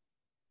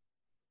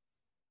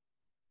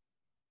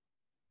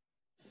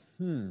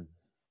 Hmm.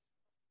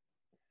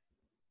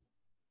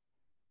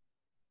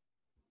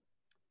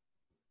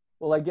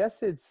 Well, I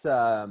guess it's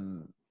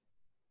what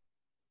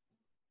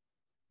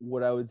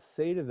I would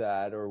say to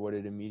that, or what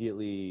it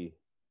immediately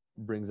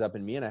brings up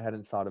in me, and I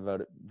hadn't thought about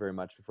it very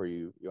much before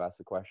you asked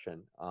the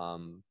question,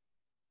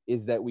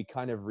 is that we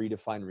kind of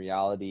redefine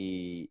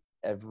reality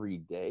every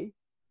day.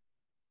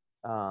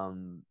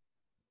 Um,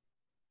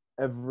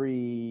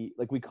 we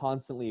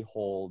constantly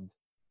hold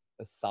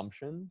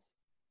assumptions.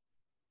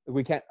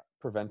 We can't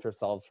prevent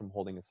ourselves from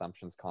holding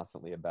assumptions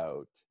constantly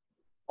about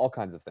all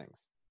kinds of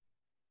things,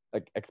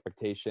 like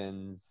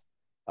expectations,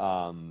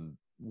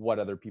 what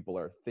other people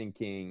are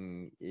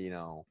thinking,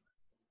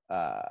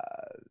 uh,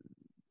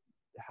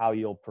 how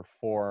you'll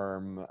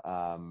perform,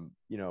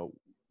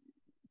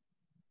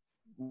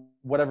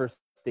 whatever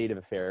state of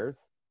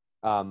affairs.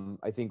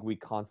 I think we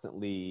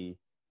constantly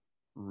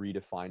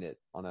redefine it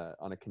on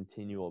a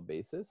continual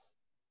basis.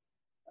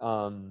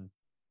 And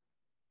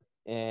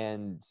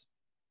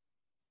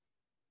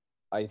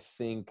I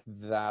think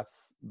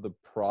that's the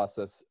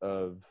process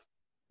of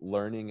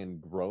learning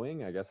and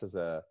growing, I guess, as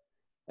a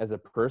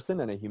person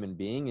and a human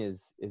being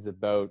is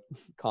about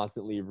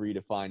constantly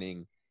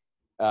redefining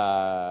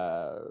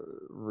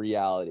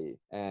reality.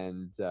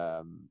 And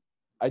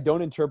I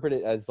don't interpret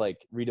it as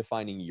like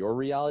redefining your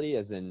reality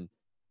as in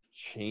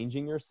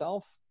changing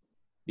yourself,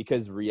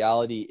 because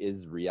reality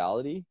is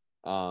reality.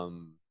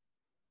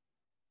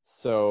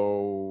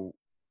 So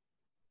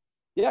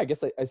yeah, I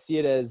guess I see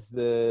it as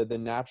the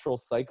natural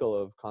cycle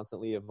of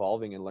constantly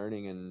evolving and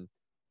learning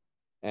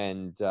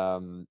and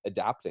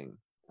adapting.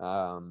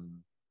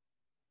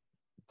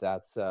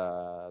 That's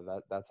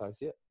that's how I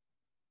see it.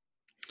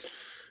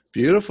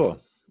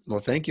 Beautiful. Well,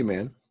 thank you,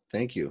 man.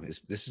 Thank you.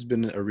 This has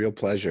been a real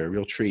pleasure, a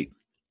real treat.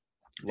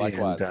 And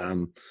Likewise.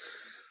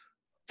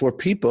 for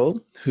people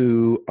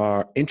who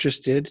are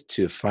interested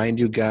to find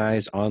you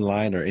guys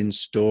online or in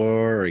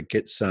store, or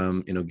get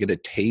some, get a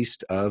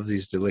taste of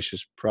these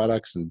delicious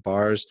products and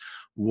bars,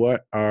 where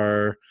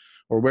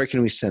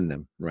can we send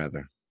them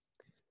rather?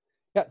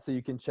 Yeah, so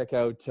you can check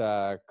out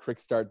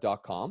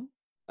crickstart.com,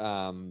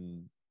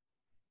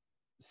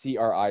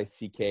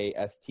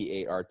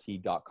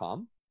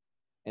 crickstart.com.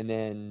 And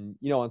then,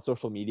 on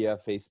social media,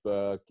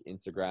 Facebook,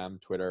 Instagram,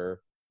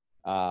 Twitter,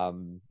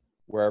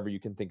 wherever you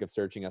can think of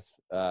searching us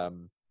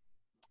on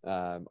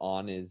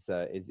is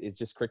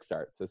just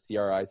Crickstart. So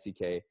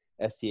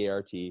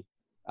CRICKSTART.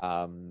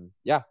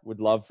 Would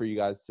love for you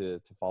guys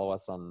to follow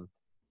us on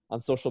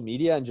social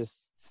media and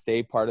just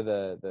stay part of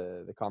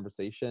the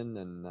conversation.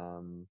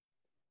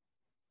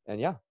 And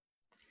yeah.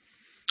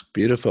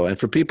 Beautiful. And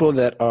for people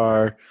that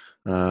are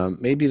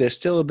maybe they're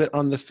still a bit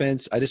on the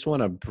fence, I just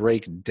want to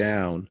break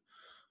down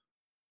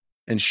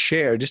and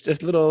share just a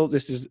little.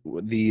 This is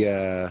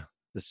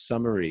the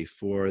summary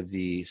for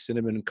the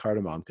cinnamon and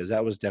cardamom, because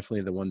that was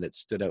definitely the one that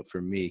stood out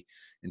for me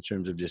in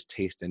terms of just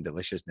taste and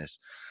deliciousness.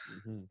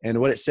 Mm-hmm.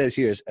 And what it says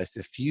here is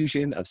a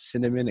fusion of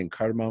cinnamon and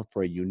cardamom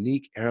for a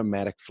unique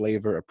aromatic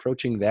flavor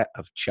approaching that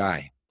of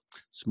chai.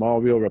 Small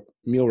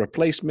meal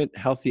replacement,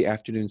 healthy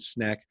afternoon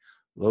snack,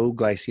 low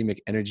glycemic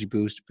energy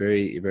boost,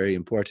 very, very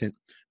important,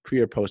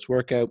 pre or post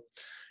workout.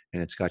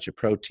 And it's got your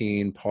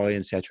protein,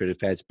 polyunsaturated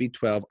fats,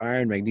 B12,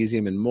 iron,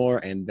 magnesium, and more.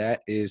 And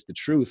that is the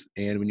truth.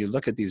 And when you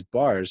look at these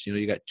bars,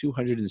 you got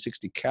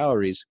 260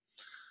 calories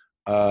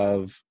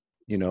of,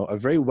 a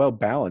very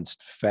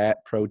well-balanced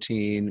fat,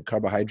 protein,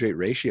 carbohydrate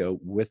ratio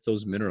with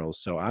those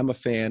minerals. So I'm a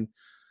fan.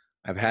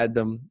 I've had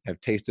them. I've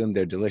tasted them.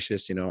 They're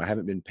delicious. I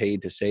haven't been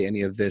paid to say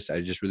any of this.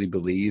 I just really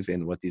believe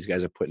in what these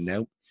guys are putting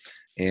out,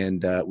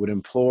 and would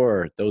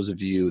implore those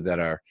of you that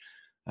are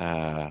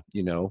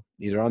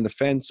either on the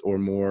fence or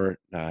more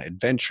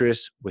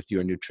adventurous with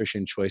your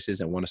nutrition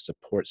choices and want to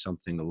support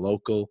something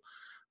local,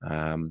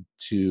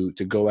 to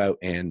go out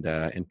and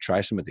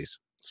try some of these.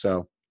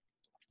 So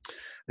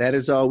that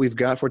is all we've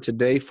got for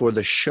today. For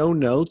the show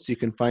notes, you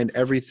can find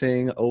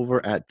everything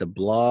over at the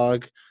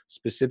blog,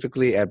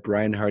 specifically at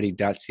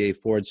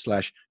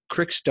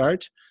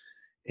brianhardy.ca/crickstart.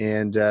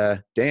 And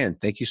Dan,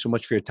 thank you so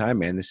much for your time,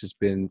 man. This has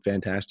been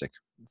fantastic.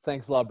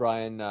 Thanks a lot,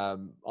 Brian.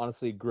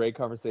 Honestly, great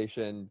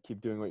conversation. Keep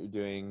doing what you're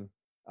doing.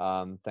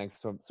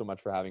 Thanks so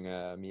much for having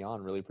me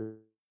on. Really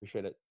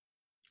appreciate it.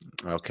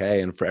 Okay.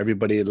 And for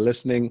everybody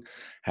listening,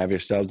 have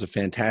yourselves a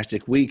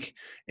fantastic week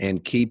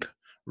and keep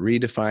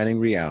redefining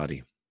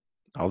reality.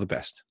 All the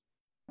best.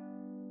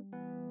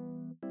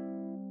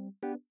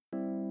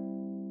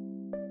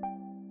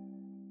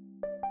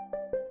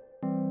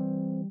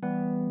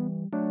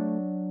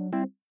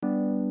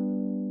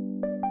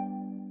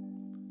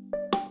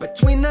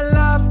 Between the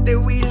life that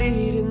we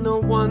lead and the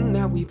one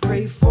that we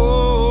pray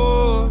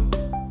for,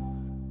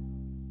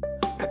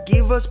 now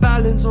give us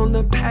balance on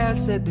the path,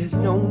 said there's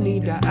no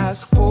need to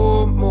ask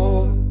for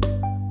more.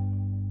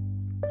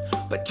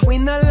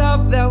 Between the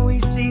love that we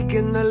seek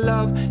and the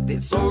love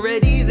that's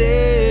already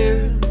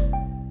there,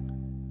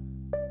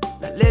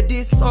 now let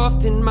it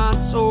soften my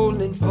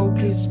soul and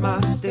focus my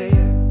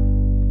stare.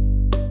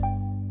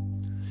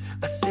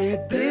 I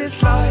said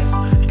this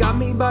life got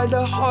me by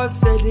the heart,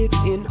 said it's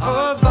in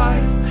our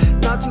vice.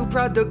 Not too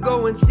proud to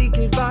go and seek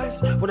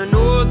advice when I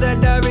know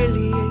that I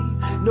really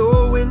ain't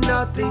knowing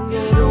nothing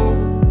at all.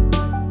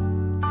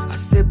 I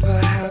said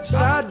perhaps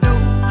I do.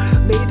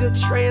 Made a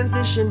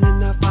transition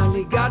and I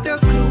finally got a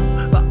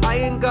clue, but I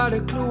ain't got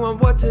a clue on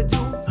what to do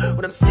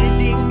when I'm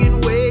sitting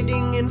and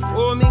waiting and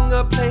forming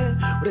a plan,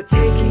 with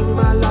taking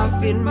my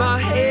life in my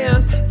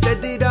hands.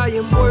 Said that I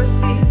am worth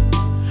it.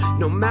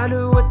 No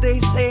matter what they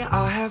say,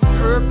 I have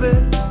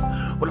purpose.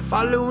 When I'm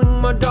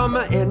following my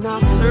dharma and I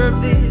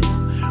serve this,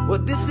 well,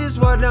 this is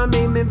what I'm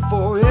aiming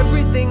for.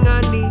 Everything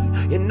I need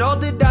and all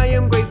that I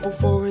am grateful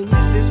for. And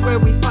this is where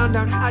we find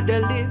out how to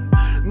live.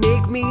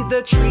 Make me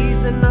the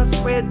trees and I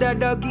swear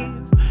that I'll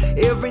give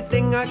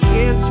everything I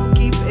can to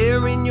keep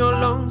air in your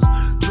lungs,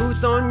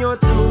 truth on your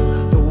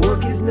tongue. The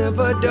work is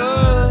never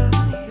done.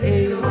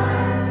 Hey. The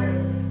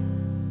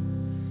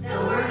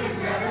work is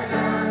never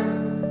done.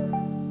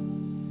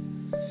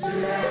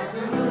 Soon as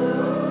the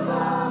moon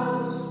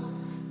falls,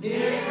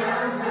 here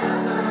comes the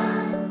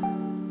sun.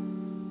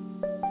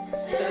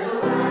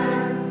 Still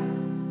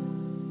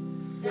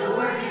the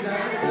work is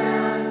never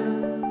done.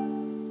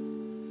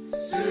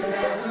 Soon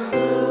as the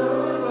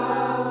moon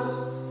falls,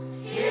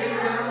 here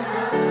comes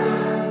the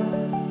sun.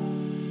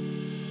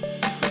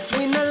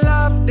 Between the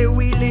life that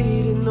we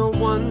lead and the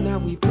one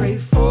that we pray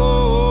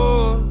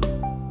for,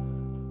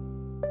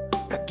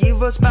 now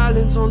give us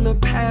balance on the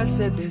path,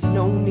 said there's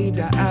no need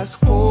to ask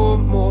for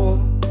more.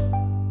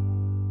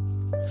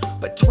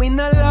 Between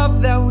the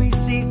love that we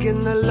seek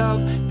and the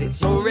love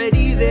that's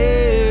already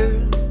there,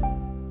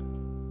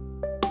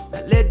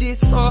 now let it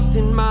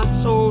soften my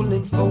soul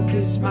and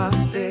focus my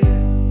stare.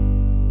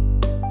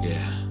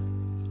 Yeah,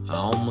 I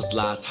almost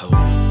lost hope,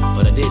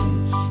 but I didn't.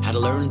 Had to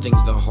learn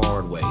things the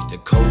hard way to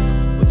cope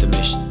with the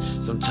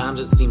mission. Sometimes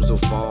it seems so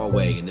far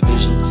away, and the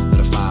vision that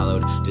I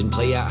followed didn't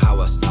play out how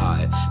I saw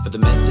it, but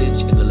the message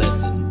in the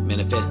lesson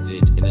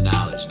manifested in the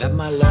knowledge that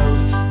my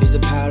love is the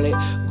palette,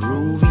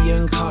 groovy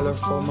and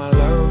colorful. My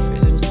love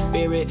is in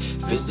spirit,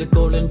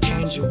 physical and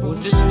tangible.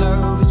 This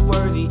love is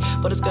worthy,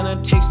 but it's gonna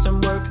take some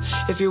work.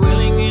 If you're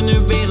willing and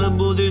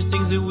available, there's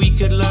things that we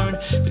could learn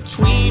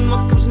between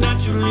what comes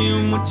naturally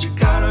and what you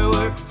gotta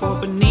work for.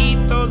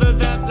 Beneath all of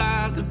that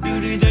lies the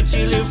beauty that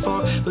you live for.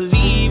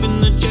 Believe in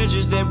the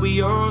treasures that we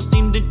all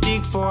seem to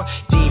dig for.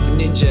 Deep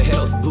ninja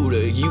health,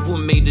 Buddha, you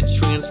were made to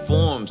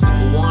transform. So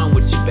go on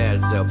with your bad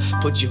self,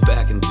 put your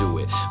back into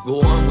it. Go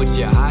on with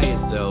your higher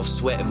self,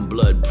 sweat and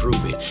blood,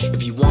 prove it.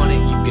 If you want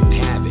it, you can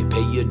have it.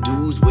 Pay your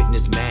dues,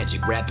 witness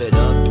magic. Wrap it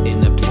up in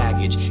a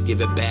package,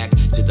 give it back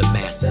to the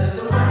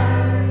masses. The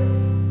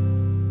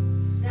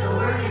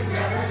work is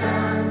never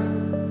done.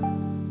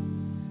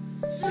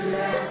 Soon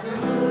as the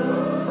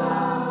moon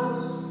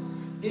falls,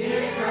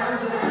 here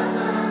comes the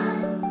sun.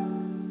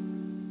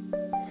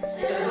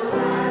 Still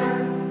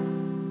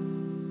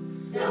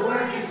the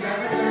work is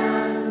never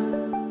done.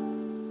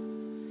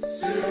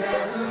 Soon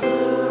as the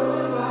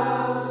moon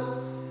falls,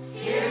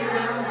 here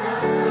comes the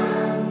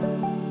sun.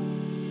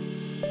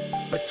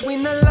 Between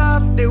the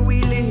life that we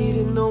lead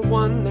and the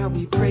one that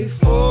we pray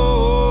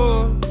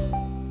for,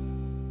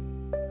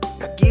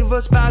 now give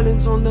us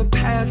balance on the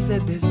past,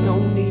 said there's no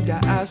need to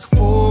ask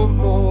for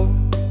more.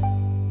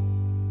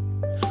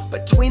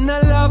 Between the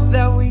love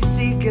that we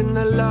seek and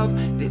the love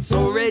that's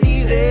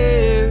already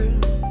there,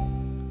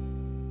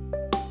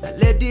 now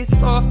let it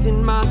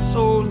soften my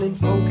soul and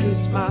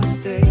focus my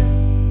stay.